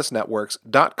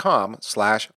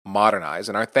cumulusnetworks.com/modernize,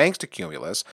 and our thanks to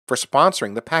Cumulus for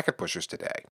sponsoring the Packet Pushers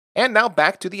today. And now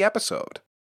back to the episode.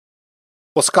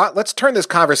 Well, Scott, let's turn this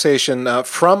conversation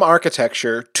from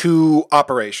architecture to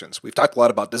operations. We've talked a lot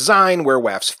about design, where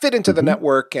WAFs fit into the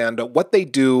network, and what they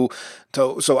do.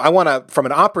 So I want to, from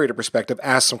an operator perspective,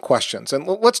 ask some questions. And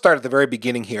let's start at the very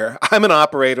beginning here. I'm an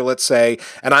operator, let's say,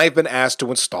 and I've been asked to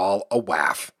install a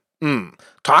WAF.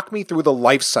 Talk me through the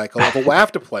life cycle of a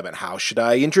WAF deployment. How should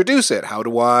I introduce it? How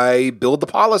do I build the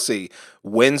policy?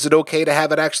 When's it okay to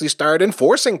have it actually start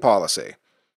enforcing policy?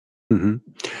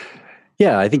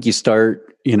 Yeah, I think you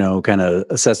start, kind of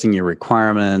assessing your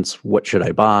requirements. What should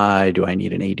I buy? Do I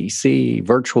need an ADC,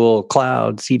 virtual,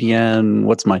 cloud, CDN?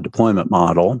 What's my deployment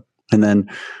model? And then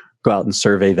go out and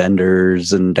survey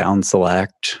vendors and down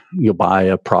select. You'll buy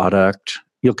a product.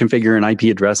 You'll configure an IP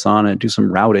address on it, do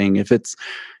some routing. If it's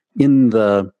in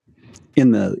the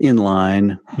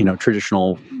inline,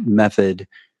 traditional method,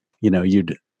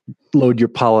 you'd load your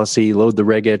policy, load the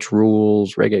regex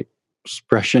rules, regex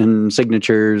expression,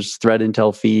 signatures, thread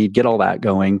intel feed, get all that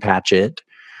going, patch it.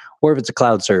 Or if it's a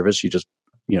cloud service, you just,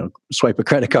 swipe a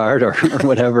credit card or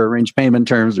whatever, arrange payment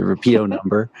terms or a PO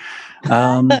number.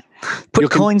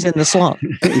 Put coins in the slot.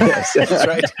 Yes, that's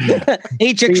right.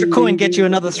 Each extra coin gets you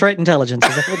another threat intelligence.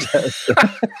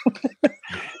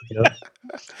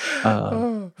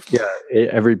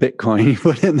 Every Bitcoin you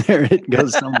put in there, it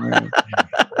goes somewhere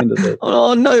into the...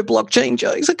 Oh, no blockchain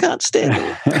jokes. I can't stand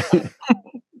it.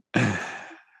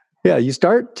 Yeah, you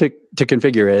start to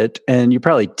configure it, and you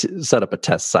probably set up a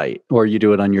test site, or you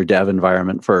do it on your dev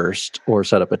environment first, or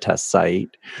set up a test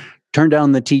site. Turn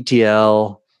down the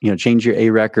TTL, change your A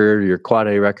record, your quad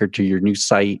A record to your new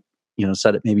site,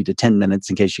 set it maybe to 10 minutes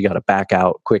in case you got to back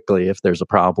out quickly if there's a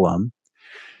problem.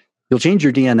 You'll change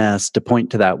your DNS to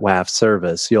point to that WAF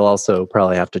service. You'll also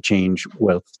probably have to change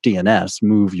with DNS,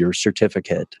 move your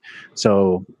certificate.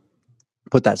 So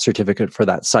put that certificate for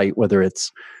that site, whether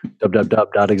it's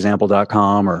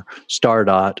www.example.com or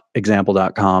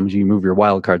star.example.com. You move your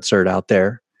wildcard cert out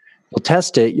there. You'll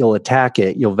test it, you'll attack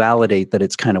it, you'll validate that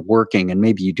it's kind of working, and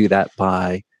maybe you do that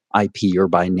by IP or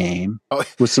by name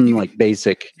with some like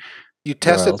basic. You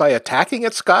test it by attacking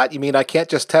it, Scott? You mean I can't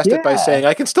just test it by saying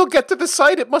I can still get to the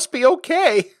site? It must be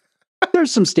okay.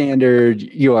 There's some standard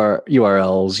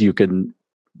URLs you can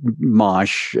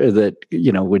mosh that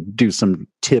would do some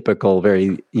typical,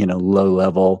 very low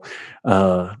level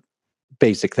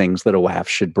basic things that a WAF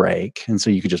should break. And so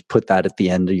you could just put that at the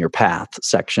end of your path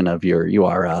section of your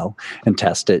URL and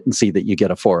test it and see that you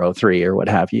get a 403 or what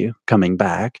have you coming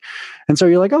back. And so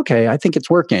you're like, okay, I think it's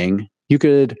working. You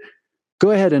could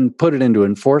go ahead and put it into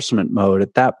enforcement mode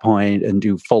at that point and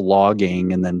do full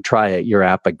logging and then try your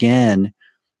app again.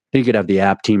 You could have the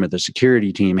app team or the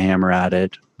security team hammer at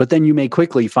it. But then you may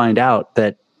quickly find out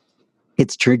that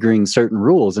it's triggering certain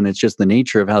rules, and it's just the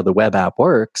nature of how the web app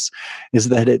works is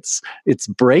that it's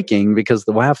breaking because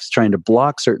the WAF is trying to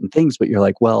block certain things, but you're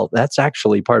like, well, that's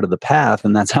actually part of the path,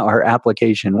 and that's how our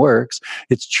application works.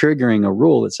 It's triggering a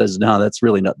rule that says, no, that's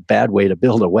really not a bad way to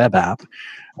build a web app.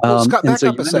 Well, Scott, back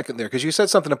up a second there, because you said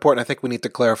something important I think we need to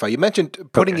clarify. You mentioned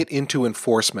putting it into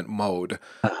enforcement mode.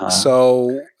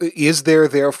 So is there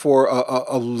therefore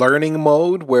a learning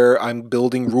mode where I'm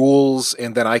building rules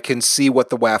and then I can see what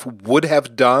the WAF would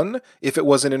have done if it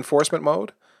was in enforcement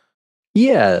mode?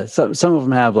 Yeah, so some of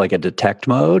them have like a detect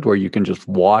mode where you can just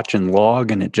watch and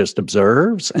log and it just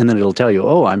observes, and then it'll tell you,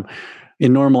 oh, I'm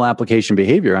in normal application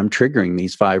behavior, I'm triggering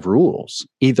these 5 rules.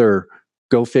 Either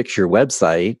go fix your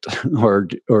website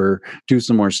or do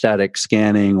some more static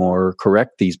scanning or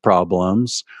correct these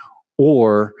problems,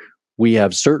 or we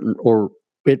have or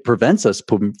it prevents us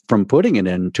from putting it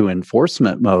into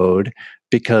enforcement mode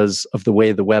because of the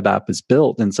way the web app is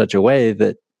built in such a way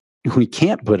that we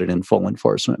can't put it in full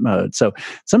enforcement mode. So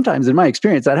sometimes in my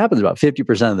experience, that happens about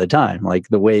 50% of the time. Like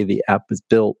the way the app is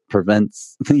built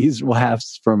prevents these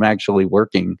WAFs from actually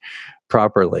working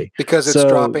properly. Because it's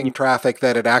dropping traffic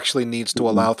that it actually needs to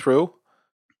allow through?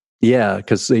 Yeah,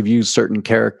 because they've used certain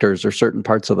characters or certain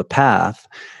parts of the path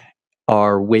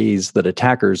are ways that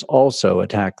attackers also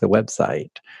attack the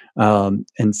website.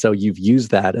 And so you've used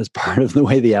that as part of the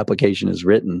way the application is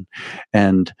written.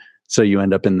 And so you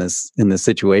end up in this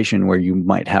situation where you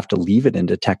might have to leave it in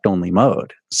detect-only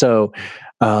mode. So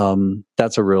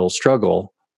that's a real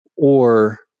struggle.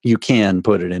 Or you can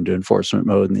put it into enforcement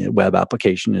mode and the web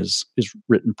application is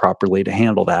written properly to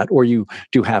handle that. Or you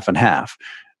do half and half.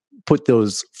 Put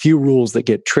those few rules that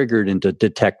get triggered into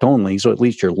detect only, so at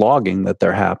least you're logging that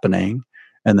they're happening,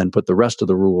 and then put the rest of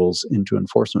the rules into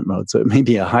enforcement mode. So it may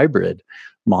be a hybrid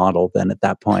model then at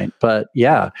that point. But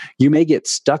yeah, you may get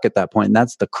stuck at that point, and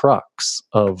that's the crux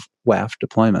of WAF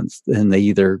deployments. And they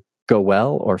either go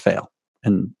well or fail.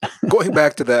 And going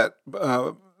back to that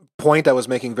point I was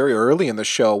making very early in the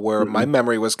show where my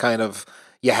memory was kind of,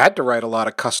 you had to write a lot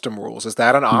of custom rules. Is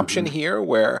that an option here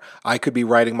where I could be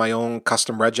writing my own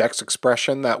custom regex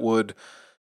expression that would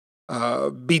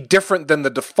be different than the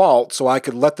default, so I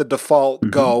could let the default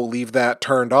go, leave that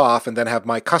turned off, and then have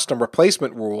my custom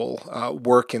replacement rule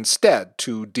work instead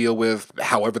to deal with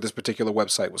however this particular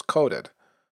website was coded?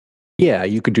 Yeah,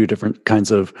 you could do different kinds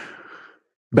of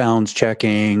bounds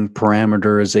checking,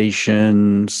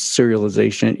 parameterization,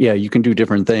 serialization. Yeah, you can do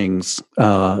different things.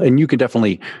 And you can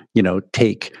definitely,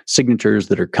 take signatures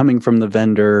that are coming from the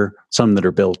vendor, some that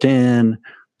are built in,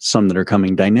 some that are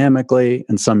coming dynamically,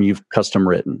 and some you've custom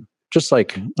written. Just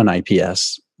like an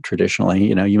IPS traditionally,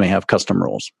 you may have custom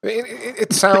rules.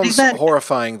 It sounds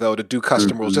horrifying, though, to do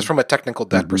custom rules, just from a technical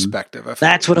debt perspective.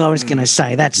 That's what I was going to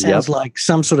say. That sounds like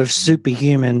some sort of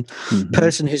superhuman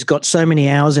person who's got so many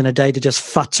hours in a day to just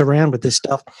futz around with this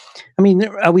stuff. I mean,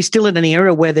 are we still in an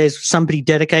era where there's somebody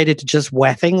dedicated to just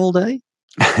waffing all day?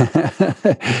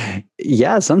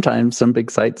 Yeah, sometimes some big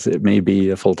sites, it may be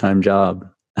a full-time job.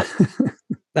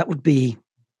 That would be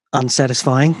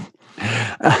unsatisfying.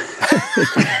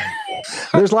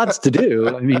 There's lots to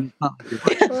do. I mean,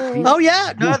 oh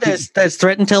yeah, no, there's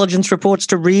threat intelligence reports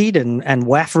to read and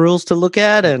WAF rules to look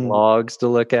at and logs to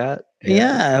look at.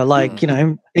 Yeah, like,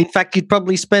 in fact, you'd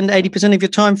probably spend 80% of your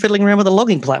time fiddling around with a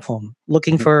logging platform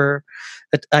looking for,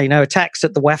 attacks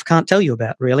that the WAF can't tell you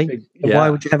about, really. Yeah. Why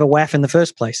would you have a WAF in the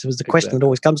first place? It was the question that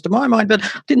always comes to my mind, but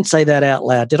I didn't say that out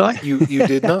loud, did I? You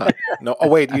did not. No. Oh,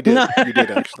 wait, you did. No. You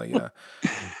did, actually, yeah.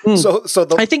 So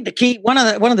I think the key, one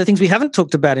of the things we haven't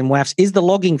talked about in WAFs is the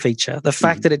logging feature, the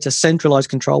fact that it's a centralized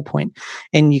control point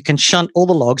and you can shunt all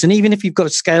the logs. And even if you've got a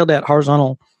scaled out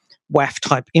horizontal WAF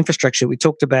type infrastructure, we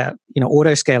talked about,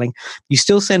 auto scaling, you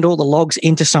still send all the logs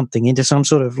into some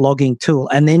sort of logging tool,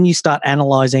 and then you start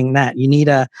analyzing that. You need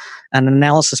an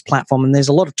analysis platform, and there's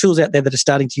a lot of tools out there that are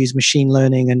starting to use machine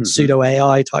learning and pseudo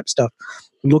AI type stuff,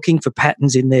 looking for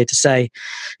patterns in there to say,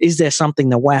 is there something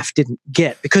the WAF didn't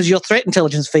get? Because your threat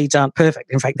intelligence feeds aren't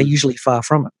perfect. In fact, they're usually far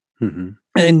from it.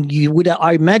 And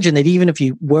I imagine that even if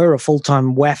you were a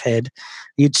full-time WAF head,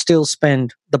 you'd still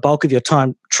spend the bulk of your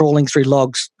time trawling through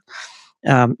logs,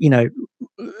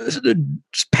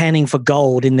 panning for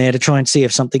gold in there to try and see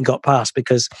if something got past,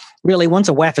 because really once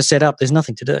a WAF is set up, there's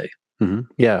nothing to do.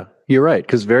 Yeah, you're right,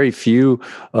 because very few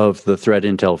of the threat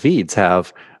intel feeds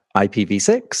have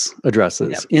IPv6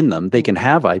 addresses in them. They can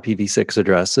have IPv6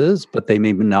 addresses, but they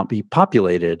may not be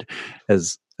populated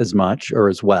as much or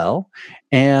as well.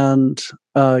 And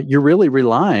you're really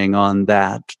relying on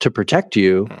that to protect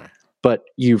you, but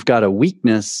you've got a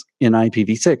weakness in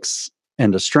IPv6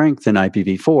 and a strength in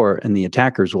IPv4, and the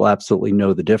attackers will absolutely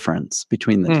know the difference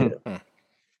between the two.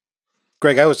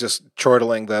 Greg, I was just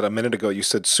chortling that a minute ago you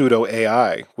said pseudo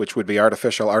AI, which would be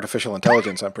artificial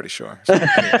intelligence, I'm pretty sure. So,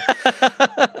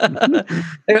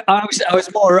 I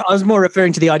was more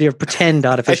referring to the idea of pretend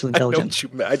artificial intelligence.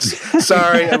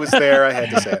 Sorry, I was there. I had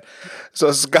to say it.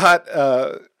 So, Scott,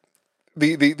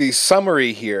 the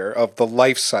summary here of the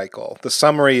life cycle. The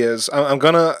summary is I'm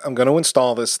gonna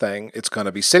install this thing. It's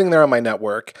gonna be sitting there on my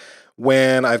network.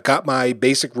 When I've got my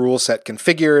basic rule set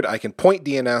configured, I can point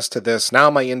DNS to this.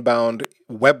 Now my inbound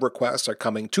web requests are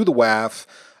coming to the WAF.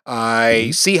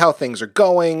 I see how things are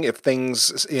going. If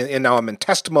things, and now I'm in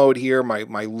test mode here, my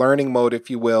learning mode, if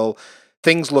you will.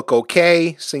 Things look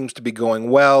okay, seems to be going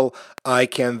well. I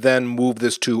can then move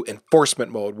this to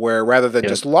enforcement mode, where rather than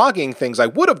just logging things I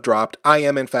would have dropped, I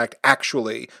am in fact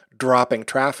actually dropping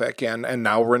traffic, and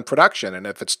now we're in production. And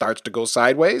if it starts to go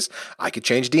sideways, I could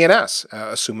change DNS.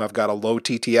 Assume I've got a low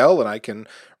TTL, and I can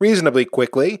reasonably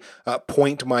quickly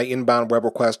point my inbound web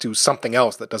request to something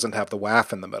else that doesn't have the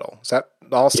WAF in the middle. Does that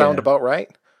all sound about right?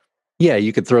 Yeah,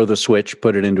 you could throw the switch,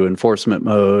 put it into enforcement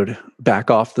mode, back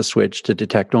off the switch to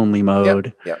detect only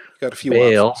mode. Yeah, got a few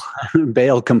options.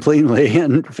 Bail completely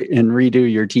and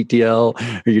redo your TTL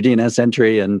or your DNS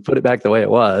entry and put it back the way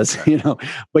it was.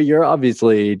 But you're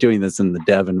obviously doing this in the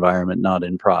dev environment, not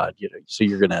in prod. So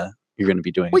you're gonna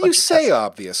be doing. Well, you say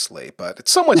obviously, but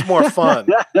it's so much more fun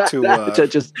to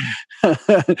just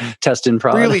test in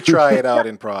prod. Really try it out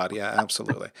in prod. Yeah,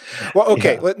 absolutely. Well,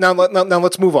 okay. Now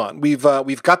let's move on. We've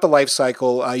got the life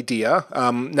cycle idea.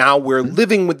 Now we're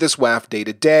living with this WAF day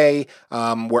to day.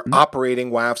 We're operating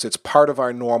WAFs. It's part of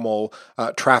our normal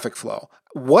traffic flow.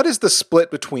 What is the split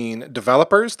between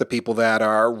developers, the people that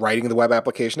are writing the web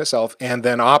application itself, and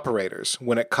then operators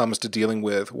when it comes to dealing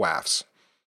with WAFs?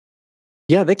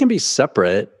 Yeah, they can be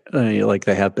separate, like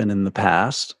they have been in the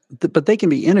past, but they can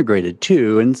be integrated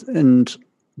too. And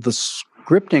the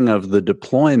scripting of the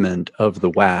deployment of the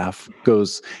WAF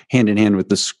goes hand in hand with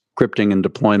the scripting and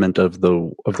deployment of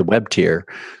the web tier.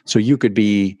 So you could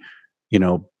be,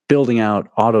 building out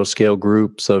auto scale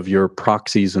groups of your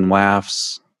proxies and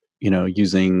WAFs,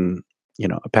 using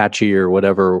Apache or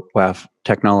whatever WAF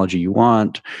technology you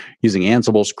want, using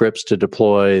Ansible scripts to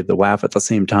deploy the WAF at the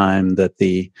same time that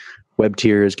the web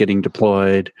tier is getting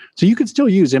deployed. So you can still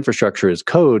use infrastructure as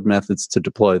code methods to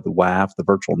deploy the WAF, the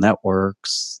virtual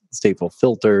networks, the stateful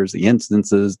filters, the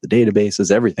instances, the databases,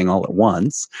 everything all at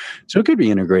once. So it could be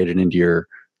integrated into your,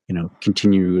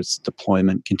 continuous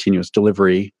deployment, continuous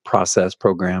delivery process,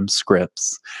 programs,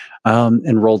 scripts,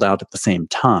 and rolled out at the same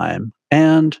time.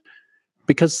 And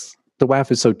because the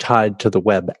WAF is so tied to the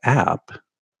web app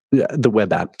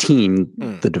team,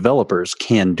 the developers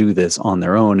can do this on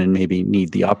their own and maybe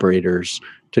need the operators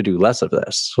to do less of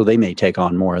this. So they may take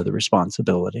on more of the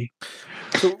responsibility.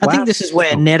 So I think this is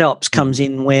where NetOps comes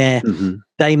in, where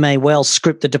they may well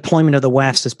script the deployment of the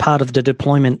WAFs as part of the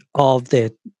deployment of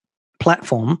their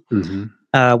platform.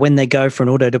 When they go for an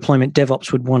auto deployment,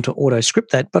 DevOps would want to auto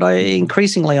script that. But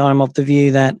I'm of the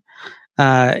view that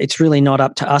it's really not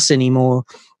up to us anymore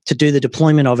to do the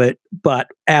deployment of it, but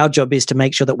our job is to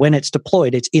make sure that when it's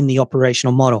deployed, it's in the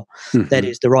operational model. That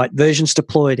is, the right version's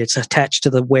deployed, it's attached to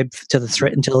the web, to the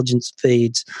threat intelligence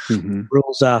feeds,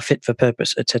 rules are fit for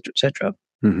purpose, et cetera, et cetera.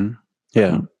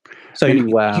 Yeah. So Many you've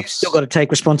WAFs. still got to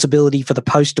take responsibility for the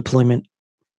post-deployment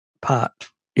part.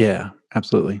 Yeah,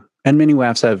 absolutely. And many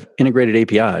WAFs have integrated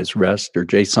APIs, REST or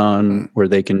JSON, where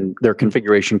their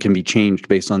configuration can be changed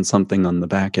based on something on the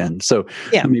back end. So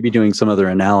Yeah. you may be doing some other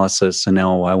analysis, and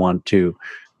now I want to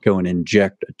go and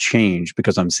inject a change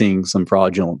because I'm seeing some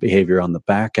fraudulent behavior on the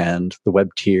back end, the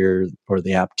web tier or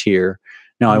the app tier.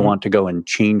 Now I want to go and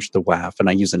change the WAF, and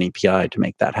I use an API to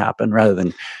make that happen rather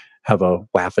than have a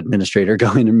WAF administrator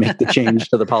go in and make the change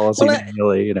to the policy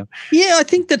manually, Yeah, I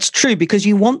think that's true because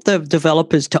you want the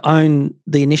developers to own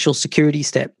the initial security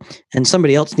step, and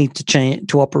somebody else needs to change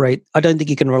to operate. I don't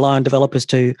think you can rely on developers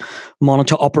to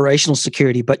monitor operational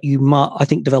security, but I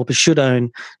think developers should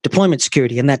own deployment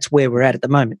security, and that's where we're at the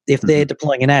moment. If they're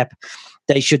deploying an app,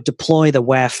 they should deploy the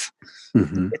WAF with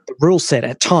the rule set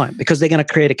at time because they're going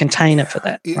to create a container for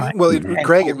that. Right? Well,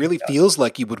 Greg, it really feels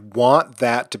like you would want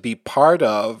that to be part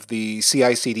of the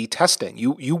CI/CD testing.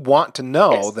 You want to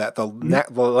know that the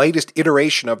latest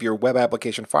iteration of your web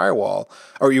application firewall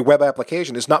or your web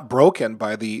application is not broken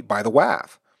by the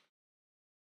WAF.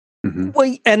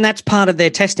 Well, and that's part of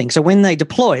their testing. So when they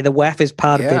deploy, the WAF is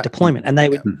part of their deployment, and they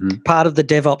would part of the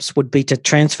DevOps would be to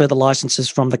transfer the licenses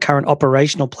from the current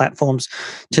operational platforms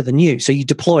to the new. So you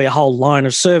deploy a whole line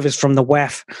of service from the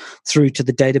WAF through to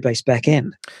the database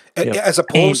backend, as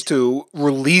opposed to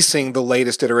releasing the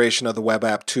latest iteration of the web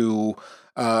app to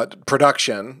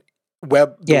production.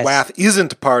 The WAF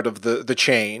isn't part of the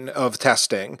chain of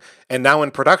testing, and now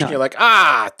in production you're like,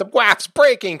 the WAF's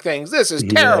breaking things. This is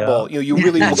terrible. You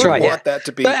really want that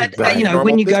to be. But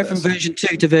when you go from version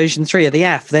 2 to version 3 of the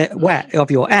app, of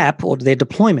your app or their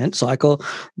deployment cycle,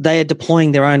 they are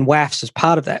deploying their own WAFs as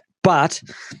part of that. But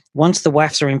once the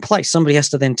WAFs are in place, somebody has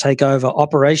to then take over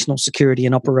operational security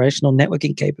and operational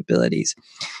networking capabilities.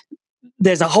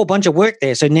 There's a whole bunch of work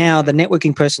there. So now the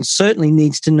networking person certainly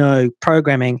needs to know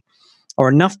programming. Or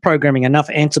enough programming, enough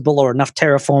Ansible, or enough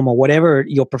Terraform, or whatever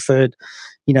your preferred,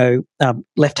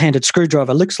 left-handed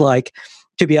screwdriver looks like,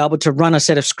 to be able to run a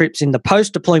set of scripts in the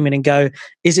post-deployment and go,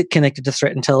 is it connected to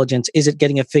threat intelligence? Is it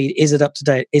getting a feed? Is it up to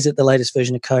date? Is it the latest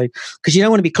version of code? Because you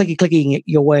don't want to be clicking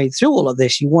your way through all of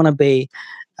this. You want to be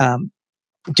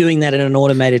doing that in an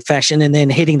automated fashion and then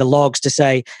hitting the logs to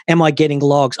say, am I getting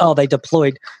logs? Oh, they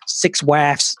deployed 6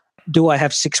 WAFs. Do I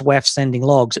have 6 WAFs sending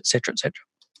logs, et cetera, et cetera?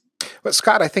 But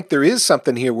Scott, I think there is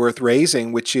something here worth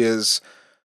raising, which is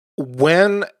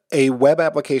when a web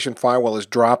application firewall is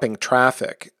dropping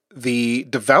traffic, the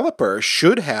developer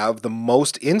should have the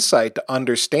most insight to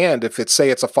understand if it's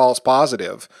a false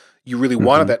positive, you really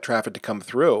wanted that traffic to come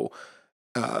through.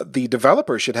 The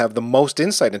developer should have the most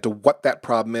insight into what that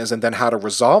problem is and then how to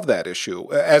resolve that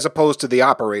issue, as opposed to the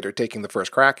operator taking the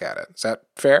first crack at it. Is that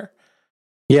fair?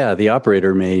 Yeah, the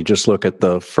operator may just look at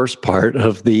the first part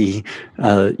of the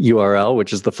URL,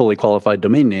 which is the fully qualified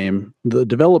domain name. The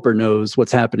developer knows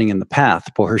what's happening in the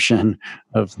path portion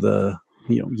of the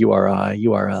URI,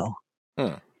 URL.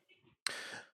 All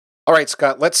right,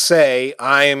 Scott, let's say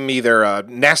I'm either a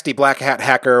nasty black hat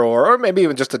hacker or maybe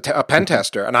even just a pen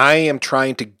tester, and I am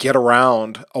trying to get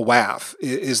around a WAF.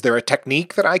 Is there a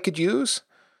technique that I could use?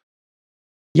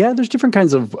 Yeah, there's different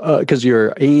kinds of, because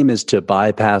your aim is to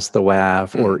bypass the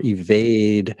WAF or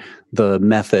evade the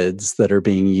methods that are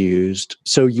being used.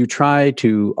 So you try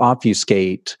to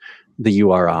obfuscate the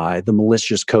URI, the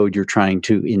malicious code you're trying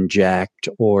to inject,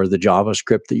 or the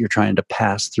JavaScript that you're trying to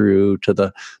pass through to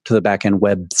the backend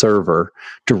web server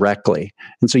directly.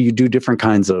 And so you do different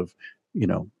kinds of,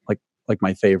 like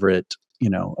my favorite,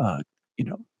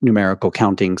 numerical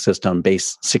counting system,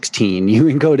 base 16. You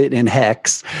encode it in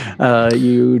hex.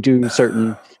 You do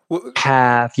certain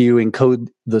path. You encode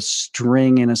the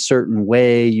string in a certain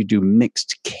way. You do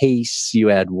mixed case. You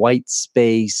add white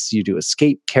space. You do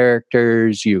escape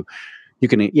characters. You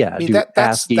can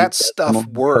that stuff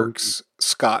works,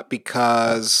 Scott,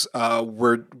 because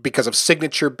because of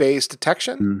signature-based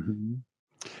detection. Mm-hmm.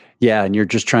 Yeah, and you're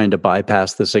just trying to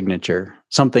bypass the signature.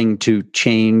 Something to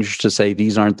change to say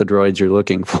these aren't the droids you're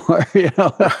looking for.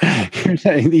 You're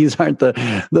saying these aren't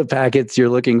the packets you're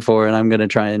looking for, and I'm going to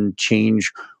try and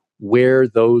change where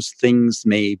those things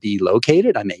may be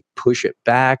located. I may push it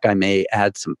back. I may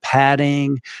add some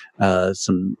padding,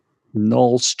 some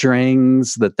null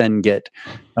strings that then get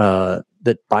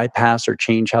that bypass or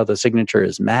change how the signature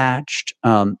is matched.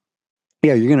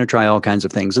 You're going to try all kinds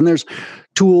of things. And there's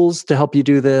tools to help you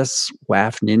do this.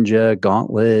 WAF Ninja,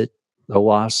 Gauntlet,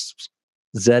 OWASP,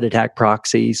 Z-Attack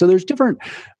Proxy. So there's different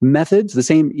methods.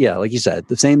 Like you said,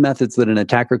 the same methods that an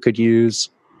attacker could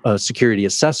use, a security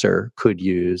assessor could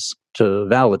use to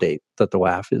validate that the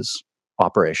WAF is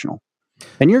operational.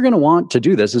 And you're going to want to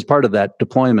do this as part of that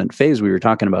deployment phase we were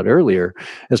talking about earlier,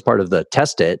 as part of the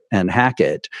test it and hack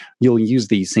it. You'll use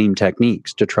these same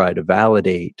techniques to try to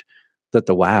validate that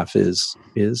the WAF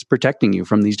is protecting you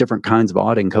from these different kinds of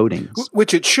odd encodings.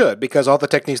 Which it should, because all the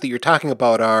techniques that you're talking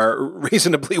about are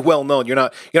reasonably well known. You're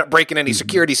not breaking any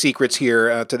security secrets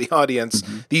here to the audience.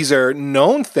 These are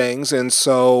known things, and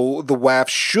so the WAF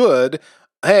should.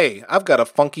 Hey, I've got a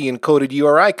funky encoded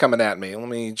URI coming at me. Let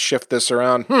me shift this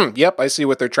around. Yep, I see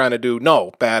what they're trying to do.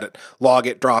 No, bad. Log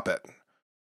it, drop it.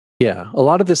 Yeah, a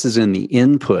lot of this is in the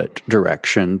input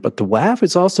direction, but the WAF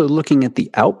is also looking at the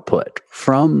output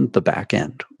from the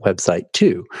backend website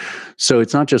too. So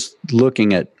it's not just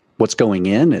looking at what's going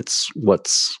in, it's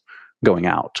what's going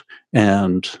out.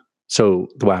 And so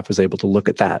the WAF is able to look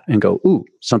at that and go, ooh,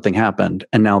 something happened.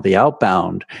 And now the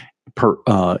outbound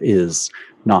is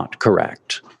not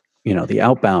correct. The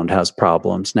outbound has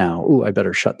problems now. Ooh, I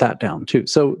better shut that down too.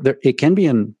 So it can be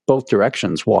in both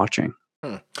directions watching.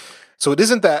 So it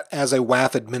isn't that as a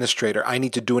WAF administrator, I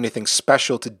need to do anything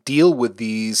special to deal with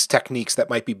these techniques that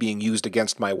might be being used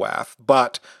against my WAF,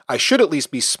 but I should at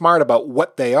least be smart about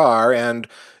what they are and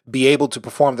be able to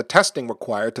perform the testing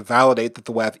required to validate that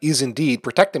the WAF is indeed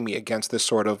protecting me against this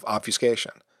sort of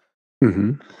obfuscation.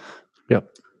 Mm-hmm. Yep.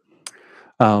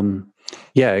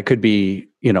 Yeah, it could be,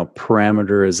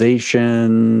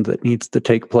 parameterization that needs to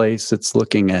take place. It's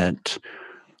looking at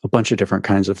a bunch of different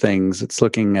kinds of things. It's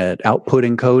looking at output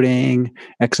encoding,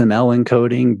 XML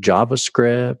encoding,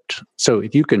 JavaScript. So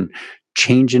if you can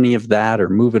change any of that or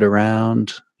move it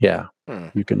around,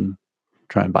 you can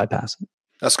try and bypass it.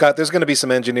 Now, Scott, there's going to be some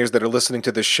engineers that are listening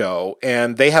to this show,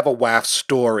 and they have a WAF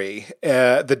story.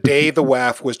 The day the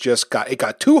WAF was it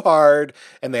got too hard,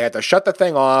 and they had to shut the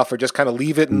thing off or just kind of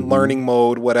leave it in learning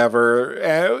mode, whatever.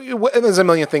 And there's a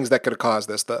million things that could have caused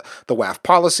this. The WAF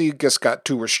policy just got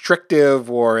too restrictive,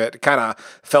 or it kind of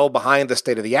fell behind the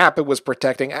state of the app it was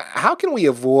protecting. How can we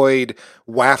avoid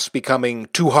WAFs becoming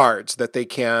too hard so that they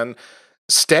can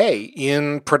stay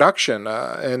in production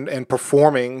and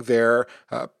performing their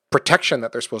protection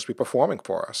that they're supposed to be performing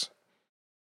for us?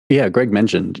 Yeah, Greg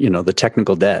mentioned, the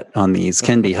technical debt on these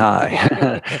can be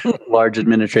high, large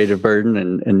administrative burden.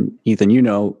 And Ethan,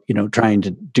 trying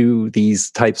to do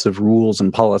these types of rules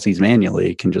and policies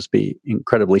manually can just be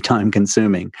incredibly time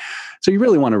consuming. So you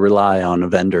really want to rely on a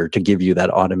vendor to give you that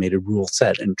automated rule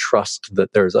set and trust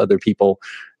that there's other people,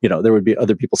 there would be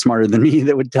other people smarter than me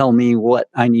that would tell me what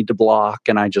I need to block.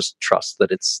 And I just trust that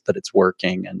it's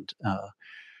working. And,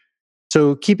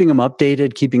 so keeping them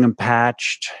updated, keeping them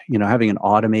patched, having an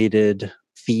automated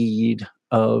feed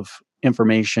of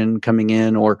information coming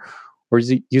in, or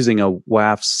using a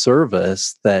WAF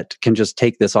service that can just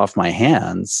take this off my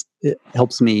hands. It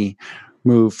helps me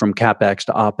move from CapEx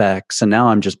to OpEx, and now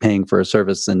I'm just paying for a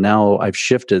service, and now I've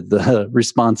shifted the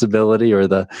responsibility or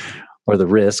the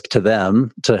risk to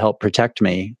them to help protect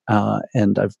me,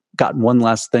 and I've gotten one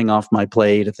less thing off my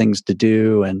plate of things to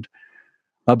do, and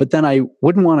but then I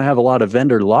wouldn't want to have a lot of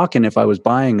vendor lock-in if I was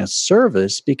buying a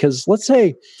service, because let's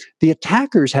say the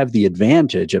attackers have the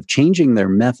advantage of changing their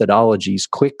methodologies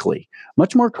quickly,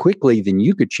 much more quickly than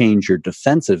you could change your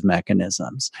defensive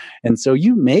mechanisms. And so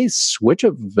you may switch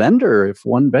a vendor if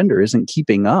one vendor isn't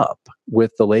keeping up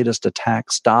with the latest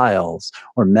attack styles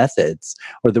or methods,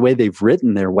 or the way they've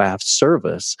written their WAF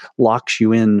service locks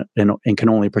you in and can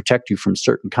only protect you from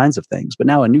certain kinds of things. But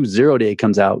now a new 0-day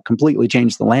comes out, completely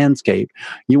changed the landscape.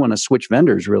 You want to switch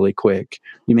vendors really quick,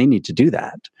 you may need to do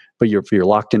that. But if you're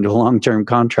locked into a long-term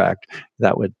contract,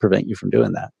 that would prevent you from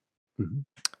doing that. Mm-hmm.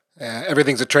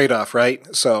 Everything's a trade-off, right?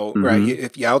 So, right,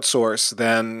 if you outsource,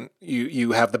 then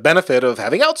you have the benefit of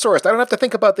having outsourced. I don't have to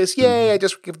think about this. Yay, I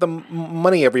just give them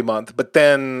money every month. But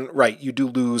then, right, you do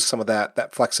lose some of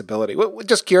that flexibility.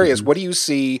 Just curious, what do you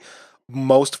see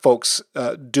most folks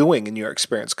doing in your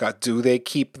experience, Scott? Do they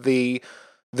keep their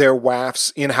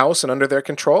WAFs in-house and under their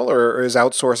control, or is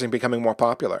outsourcing becoming more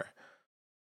popular?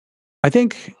 I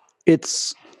think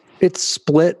it's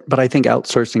split, but I think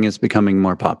outsourcing is becoming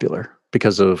more popular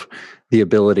because of the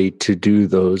ability to do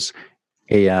those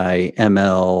AI,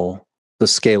 ML, the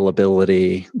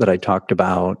scalability that I talked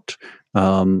about,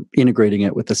 integrating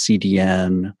it with the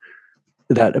CDN.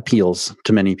 That appeals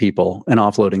to many people, and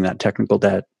offloading that technical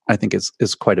debt, I think,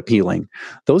 is quite appealing.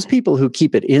 Those people who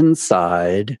keep it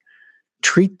inside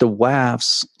treat the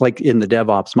WAFs like in the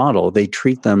DevOps model, they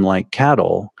treat them like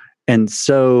cattle. And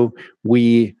so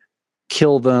we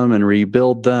kill them and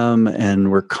rebuild them,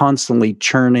 and we're constantly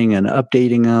churning and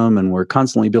updating them, and we're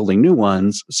constantly building new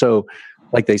ones. So,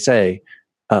 like they say,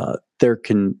 there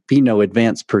can be no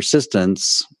advanced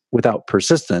persistence without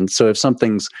persistence. So if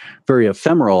something's very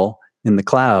ephemeral, in the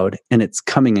cloud and it's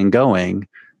coming and going,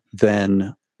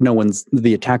 then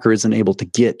the attacker isn't able to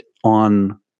get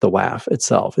on the WAF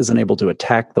itself, isn't able to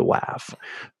attack the WAF,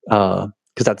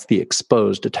 because that's the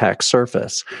exposed attack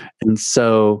surface. And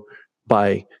so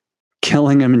by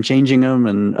killing them and changing them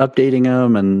and updating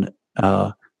them and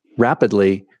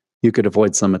rapidly, you could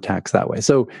avoid some attacks that way.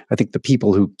 So I think the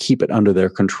people who keep it under their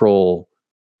control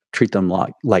treat them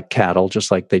like cattle, just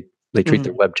like they treat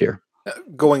their web tier.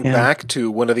 Going back to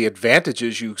one of the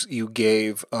advantages you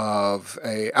gave of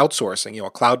a outsourcing, a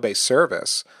cloud-based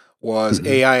service, was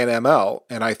AI and ML,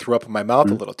 and I threw up in my mouth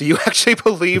a little. Do you actually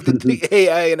believe that the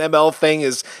AI and ML thing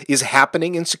is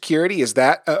happening in security? Is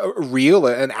that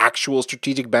an actual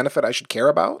strategic benefit I should care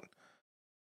about?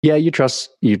 Yeah, you trust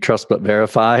but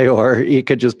verify, or it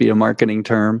could just be a marketing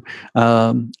term.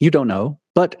 You don't know,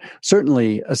 but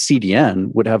certainly a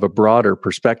CDN would have a broader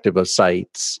perspective of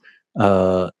sites,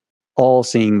 all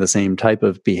seeing the same type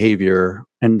of behavior,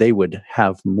 and they would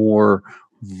have more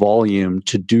volume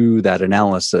to do that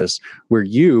analysis, where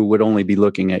you would only be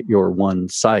looking at your one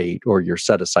site or your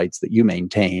set of sites that you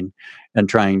maintain and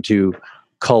trying to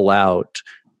cull out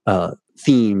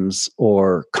themes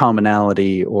or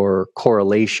commonality or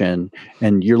correlation,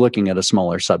 and you're looking at a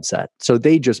smaller subset. So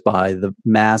they just, by the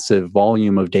massive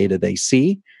volume of data they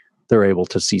see, they're able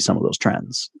to see some of those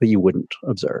trends that you wouldn't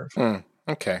observe.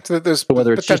 Okay. So there's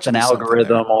whether it's just an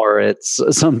algorithm or it's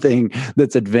something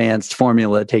that's advanced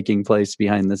formula taking place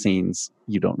behind the scenes,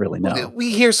 you don't really know. Well,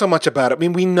 we hear so much about it. I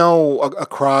mean, we know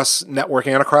across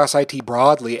networking and across IT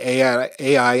broadly,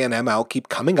 AI and ML keep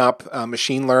coming up.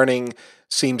 Machine learning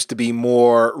seems to be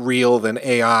more real than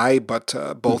AI, but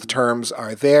both terms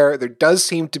are there. There does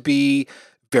seem to be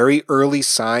very early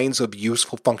signs of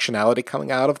useful functionality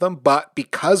coming out of them, but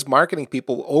because marketing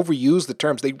people overuse the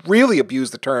terms, they really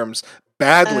abuse the terms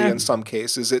badly in some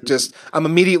cases. I'm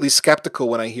immediately skeptical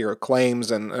when I hear claims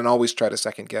and always try to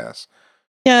second guess.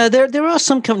 Yeah, there are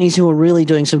some companies who are really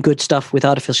doing some good stuff with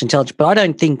artificial intelligence, but I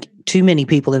don't think too many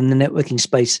people in the networking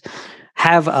space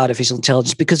have artificial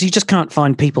intelligence, because you just can't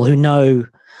find people who know.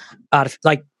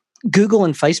 Like Google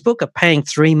and Facebook are paying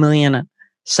 $3 million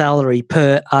salary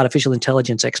per artificial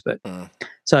intelligence expert.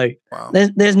 So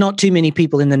there's not too many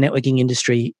people in the networking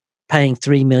industry paying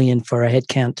 $3 million for a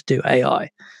headcount to do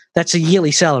AI. That's a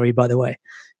yearly salary, by the way,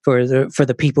 for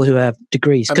the people who have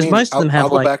degrees. Because most of them have. I'll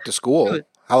go back to school.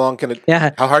 How long can it?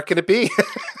 Yeah. How hard can it be?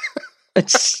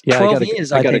 It's 12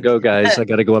 years. I gotta go, guys. I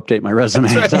gotta go update my resume.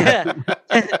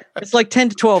 It's like 10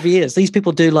 to 12 years. These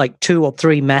people do like 2 or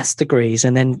 3 maths degrees,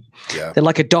 and then they're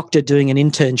like a doctor doing an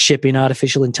internship in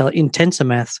artificial intelligence, tensor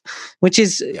maths, which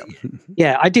is,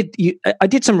 I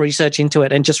did some research into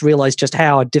it and just realized just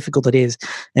how difficult it is.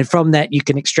 And from that, you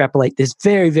can extrapolate. There's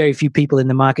very, very few people in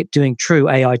the market doing true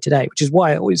AI today, which is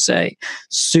why I always say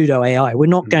pseudo AI. We're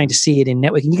not going to see it in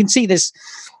networking. You can see this.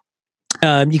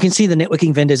 You can see the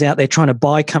networking vendors out there trying to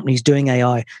buy companies doing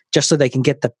AI just so they can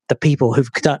get the people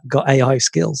who've got AI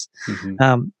skills.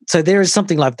 So there is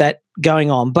something like that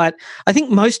going on. But I think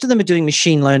most of them are doing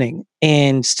machine learning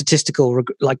and statistical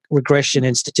regression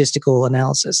and statistical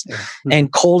analysis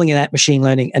and calling it that machine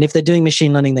learning. And if they're doing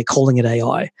machine learning, they're calling it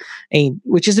AI,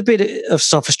 which is a bit of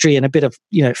sophistry and a bit of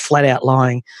flat out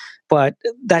lying. But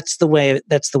that's the way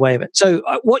of it. So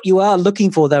what you are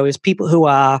looking for, though, is people who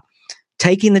are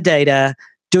taking the data,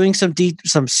 doing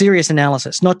some serious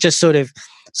analysis, not just sort of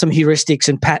some heuristics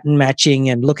and pattern matching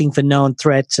and looking for known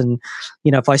threats. And,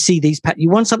 if I see these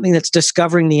you want something that's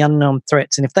discovering the unknown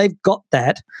threats. And if they've got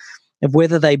that, of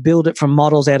whether they build it from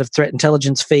models out of threat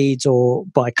intelligence feeds or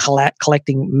by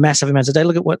collecting massive amounts of data.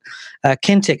 Look at what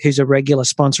Kentech, who's a regular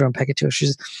sponsor on Packet Tush,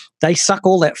 they suck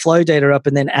all that flow data up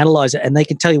and then analyze it, and they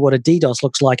can tell you what a DDoS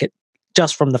looks like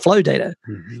just from the flow data.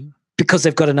 Because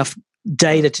they've got enough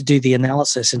data to do the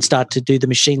analysis and start to do the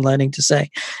machine learning to say,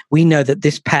 we know that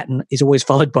this pattern is always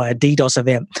followed by a DDoS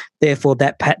event, therefore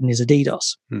that pattern is a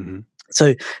DDoS.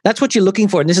 So that's what you're looking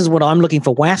for, and this is what I'm looking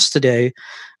for WAFs to do.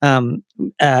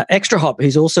 ExtraHop,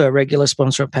 who's also a regular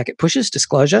sponsor of Packet Pushers,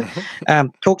 disclosure,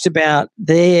 talks about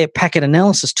their packet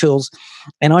analysis tools,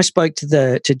 and I spoke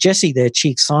to Jesse, their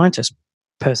chief scientist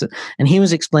person, and he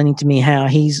was explaining to me how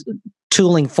he's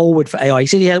tooling forward for AI. He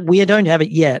said, we don't have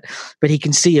it yet, but he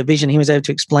can see a vision. He was able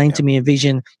to explain to me a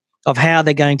vision of how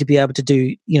they're going to be able to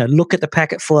do, look at the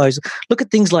packet flows, look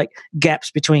at things like gaps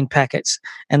between packets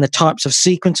and the types of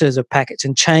sequences of packets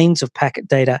and chains of packet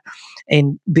data,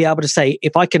 and be able to say,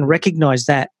 if I can recognize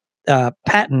that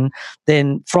pattern,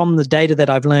 then from the data that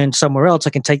I've learned somewhere else, I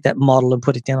can take that model and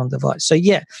put it down on the device. So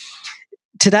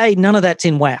today, none of that's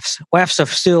in WAFs. WAFs are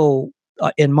still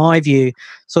in my view,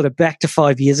 sort of back to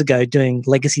 5 years ago doing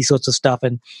legacy sorts of stuff.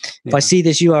 And if I see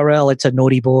this URL, it's a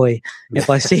naughty boy. If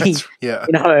I see,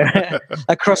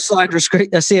 a cross-site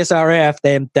restrict, a CSRF,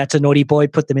 then that's a naughty boy.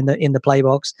 Put them in the play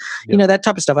box. That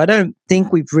type of stuff. I don't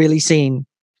think we've really seen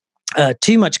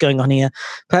too much going on here.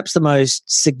 Perhaps the most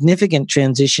significant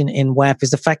transition in WAF is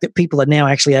the fact that people are now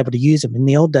actually able to use them. In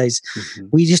the old days,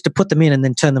 we used to put them in and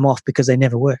then turn them off because they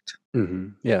never worked.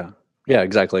 Yeah,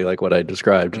 exactly like what I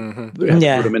described. Put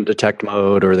them in detect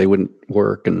mode, or they wouldn't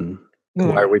work. And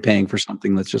why are we paying for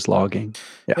something that's just logging?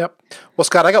 Yeah. Yep. Well,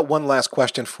 Scott, I got one last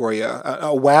question for you.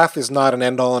 A WAF is not an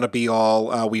end-all and a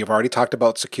be-all. We have already talked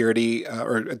about security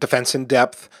or defense in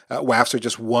depth. WAFs are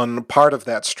just one part of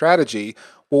that strategy.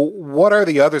 Well, what are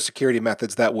the other security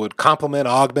methods that would complement,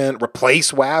 augment,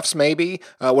 replace WAFs maybe?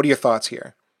 What are your thoughts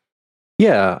here?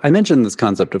 Yeah, I mentioned this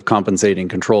concept of compensating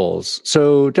controls.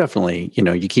 So definitely,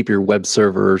 you keep your web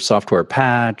server software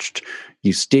patched,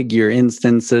 you stig your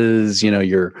instances,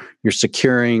 you're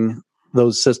securing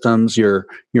those systems, you're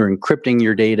encrypting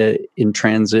your data in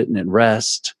transit and at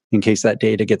rest in case that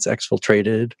data gets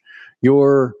exfiltrated.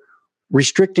 You're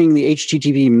restricting the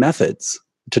HTTP methods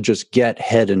to just get,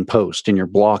 head, and post, and you're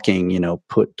blocking,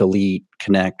 put, delete,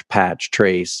 connect, patch,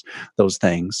 trace, those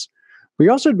things. But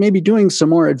you're also maybe doing some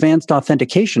more advanced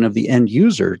authentication of the end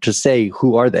user to say,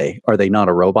 who are they? Are they not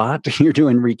a robot? You're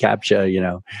doing reCAPTCHA,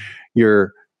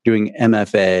 you're doing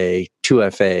MFA,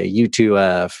 2FA,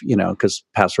 U2F, because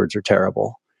passwords are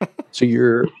terrible. So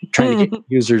you're trying to get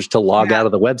users to log out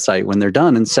of the website when they're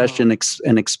done in session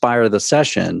and expire the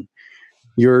session.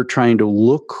 You're trying to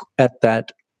look at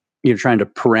that. You're trying to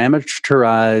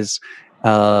parameterize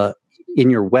in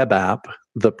your web app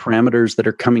the parameters that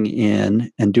are coming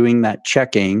in and doing that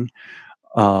checking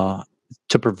to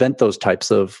prevent those types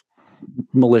of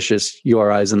malicious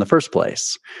URIs in the first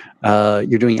place.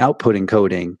 You're doing output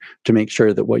encoding to make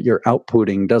sure that what you're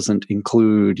outputting doesn't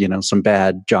include, some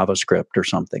bad JavaScript or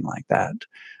something like that.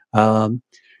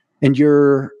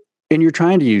 And you're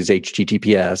trying to use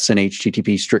HTTPS and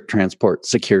HTTP strict transport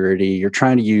security. You're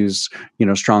trying to use,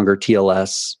 stronger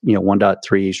TLS,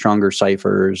 1.3, stronger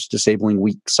ciphers, disabling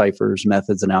weak ciphers,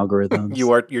 methods, and algorithms.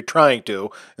 You're trying to,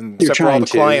 and except for all the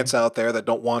clients out there that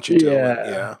don't want you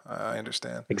to. I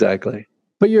understand. Exactly.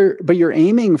 But you're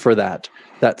aiming for that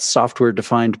software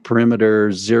defined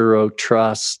perimeter, zero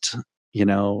trust,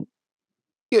 you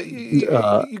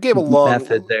gave a long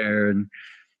method there, and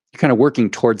you're kind of working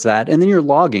towards that, and then you're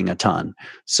logging a ton.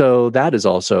 So that is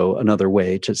also another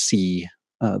way to see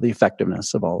the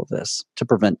effectiveness of all of this, to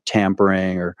prevent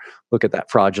tampering or look at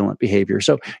that fraudulent behavior.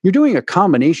 So you're doing a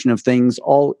combination of things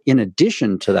all in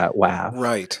addition to that WAF.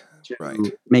 Right.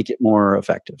 Make it more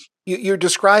effective. You're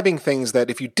describing things that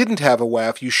if you didn't have a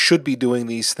WAF, you should be doing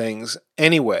these things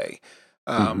anyway.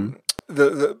 Some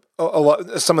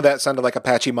of that sounded like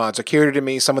Apache mod security to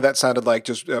me. Some of that sounded like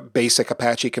just basic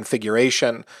Apache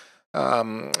configuration,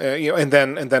 and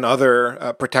then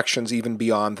other protections even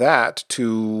beyond that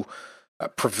to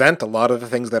prevent a lot of the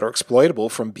things that are exploitable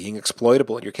from being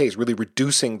exploitable. In your case, really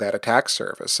reducing that attack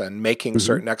surface and making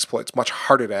certain exploits much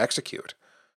harder to execute.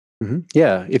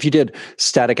 Yeah. If you did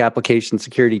static application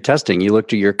security testing, you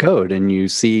looked at your code and you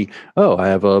see, I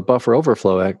have a buffer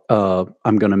overflow.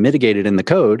 I'm going to mitigate it in the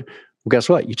code. Well, guess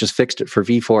what? You just fixed it for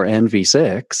V4 and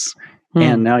V6.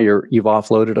 And now you've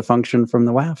offloaded a function from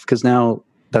the WAF because now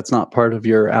that's not part of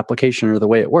your application or the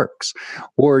way it works.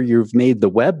 Or you've made the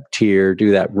web tier do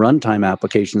that runtime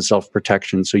application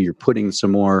self-protection. So you're putting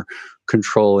some more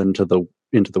control into the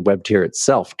web tier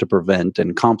itself to prevent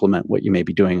and complement what you may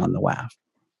be doing on the WAF.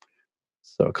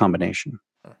 So a combination.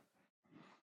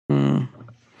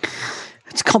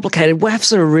 It's complicated.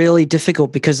 WAFs are really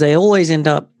difficult because they always end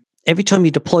up, every time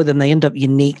you deploy them, they end up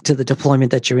unique to the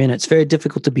deployment that you're in. It's very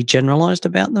difficult to be generalized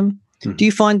about them. Do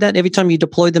you find that every time you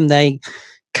deploy them, they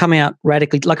come out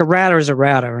radically, like a router is a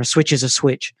router, a switch is a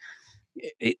switch?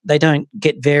 They don't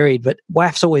get varied, but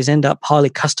WAFs always end up highly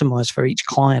customized for each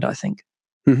client, I think.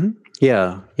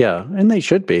 Yeah. And they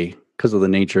should be because of the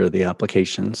nature of the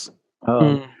applications.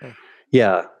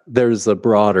 Yeah, there's a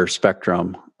broader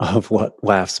spectrum of what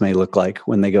WAFs may look like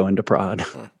when they go into prod.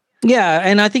 Yeah,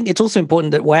 and I think it's also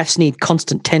important that WAFs need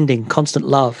constant tending, constant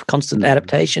love, constant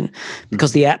adaptation,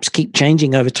 because the apps keep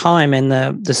changing over time and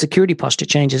the security posture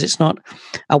changes. It's not,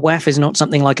 a WAF is not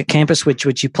something like a campus switch,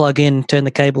 which you plug in, plug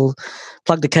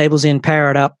the cables in, power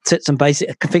it up, set some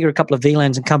basic, configure a couple of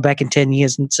VLANs and come back in 10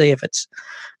 years and see if it's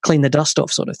clean the dust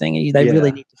off sort of thing. They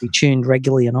really need to be tuned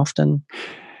regularly and often.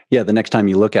 Yeah, the next time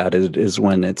you look at it is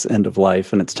when it's end of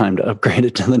life and it's time to upgrade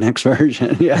it to the next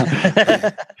version.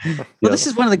 Yeah. Well, this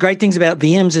is one of the great things about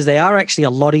VMs is they are actually a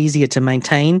lot easier to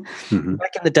maintain. Mm-hmm.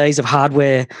 Back in the days of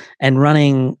hardware and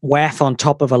running WAF on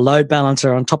top of a load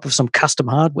balancer on top of some custom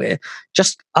hardware,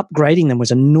 just upgrading them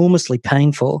was enormously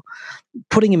painful.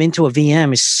 Putting them into a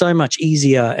VM is so much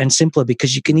easier and simpler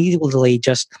because you can easily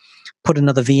just put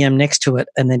another VM next to it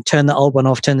and then turn the old one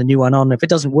off, turn the new one on. If it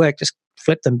doesn't work, just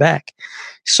flip them back.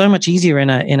 So much easier in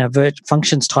a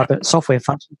functions type of software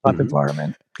function type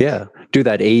environment. Yeah, do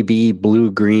that A/B blue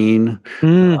green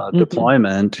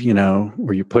deployment.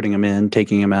 Where you're putting them in,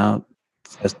 taking them out,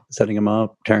 setting them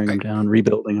up, tearing them down,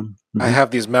 rebuilding them. I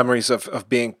have these memories of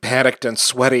being panicked and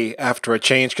sweaty after a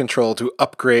change control to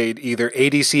upgrade either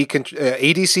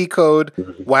ADC code,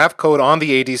 WAF code on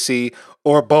the ADC,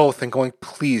 or both, and going,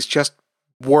 please, just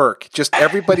work. Just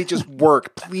everybody just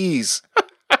work, please.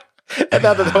 And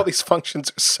now that all these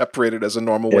functions are separated as a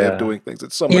normal way of doing things,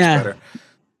 it's so much better.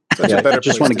 Such a better you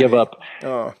just want to give up.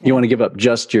 Oh. You want to give up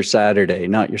just your Saturday,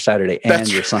 not your Saturday and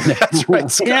your Sunday. That's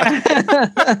right, Scott.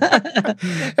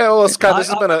 Well, Scott,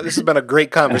 this has been a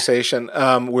great conversation.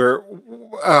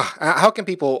 How can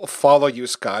people follow you,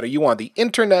 Scott? Are you on the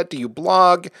internet? Do you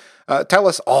blog? Tell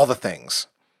us all the things.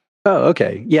 Oh,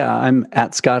 okay. Yeah, I'm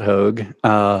at Scott Hoag.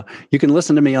 You can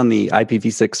listen to me on the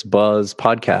IPv6 Buzz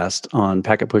podcast on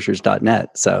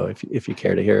packetpushers.net. So if you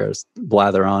care to hear us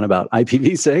blather on about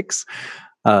IPv6,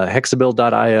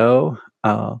 hexabill.io.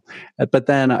 But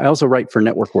then I also write for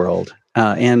Network World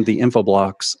and the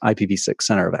Infoblox IPv6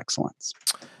 Center of Excellence.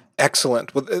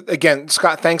 Excellent. Well, again,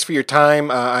 Scott, thanks for your time.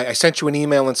 I sent you an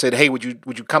email and said, hey, would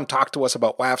you come talk to us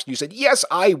about WAFs? And you said, yes,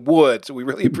 I would. So we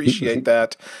really appreciate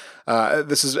that.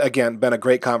 This has, again, been a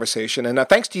great conversation. And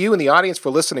thanks to you and the audience for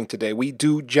listening today. We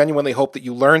do genuinely hope that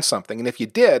you learned something. And if you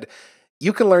did,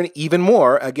 you can learn even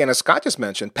more, again, as Scott just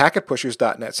mentioned,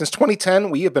 packetpushers.net. Since 2010,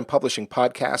 we have been publishing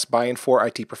podcasts by and for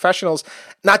IT professionals,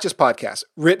 not just podcasts,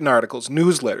 written articles,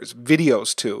 newsletters,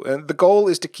 videos too. And the goal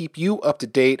is to keep you up to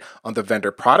date on the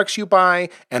vendor products you buy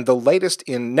and the latest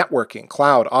in networking,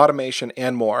 cloud, automation,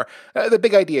 and more. The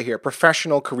big idea here,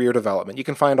 professional career development. You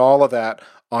can find all of that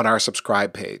on our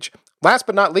subscribe page. Last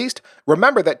but not least,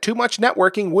 remember that too much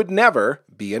networking would never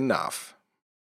be enough.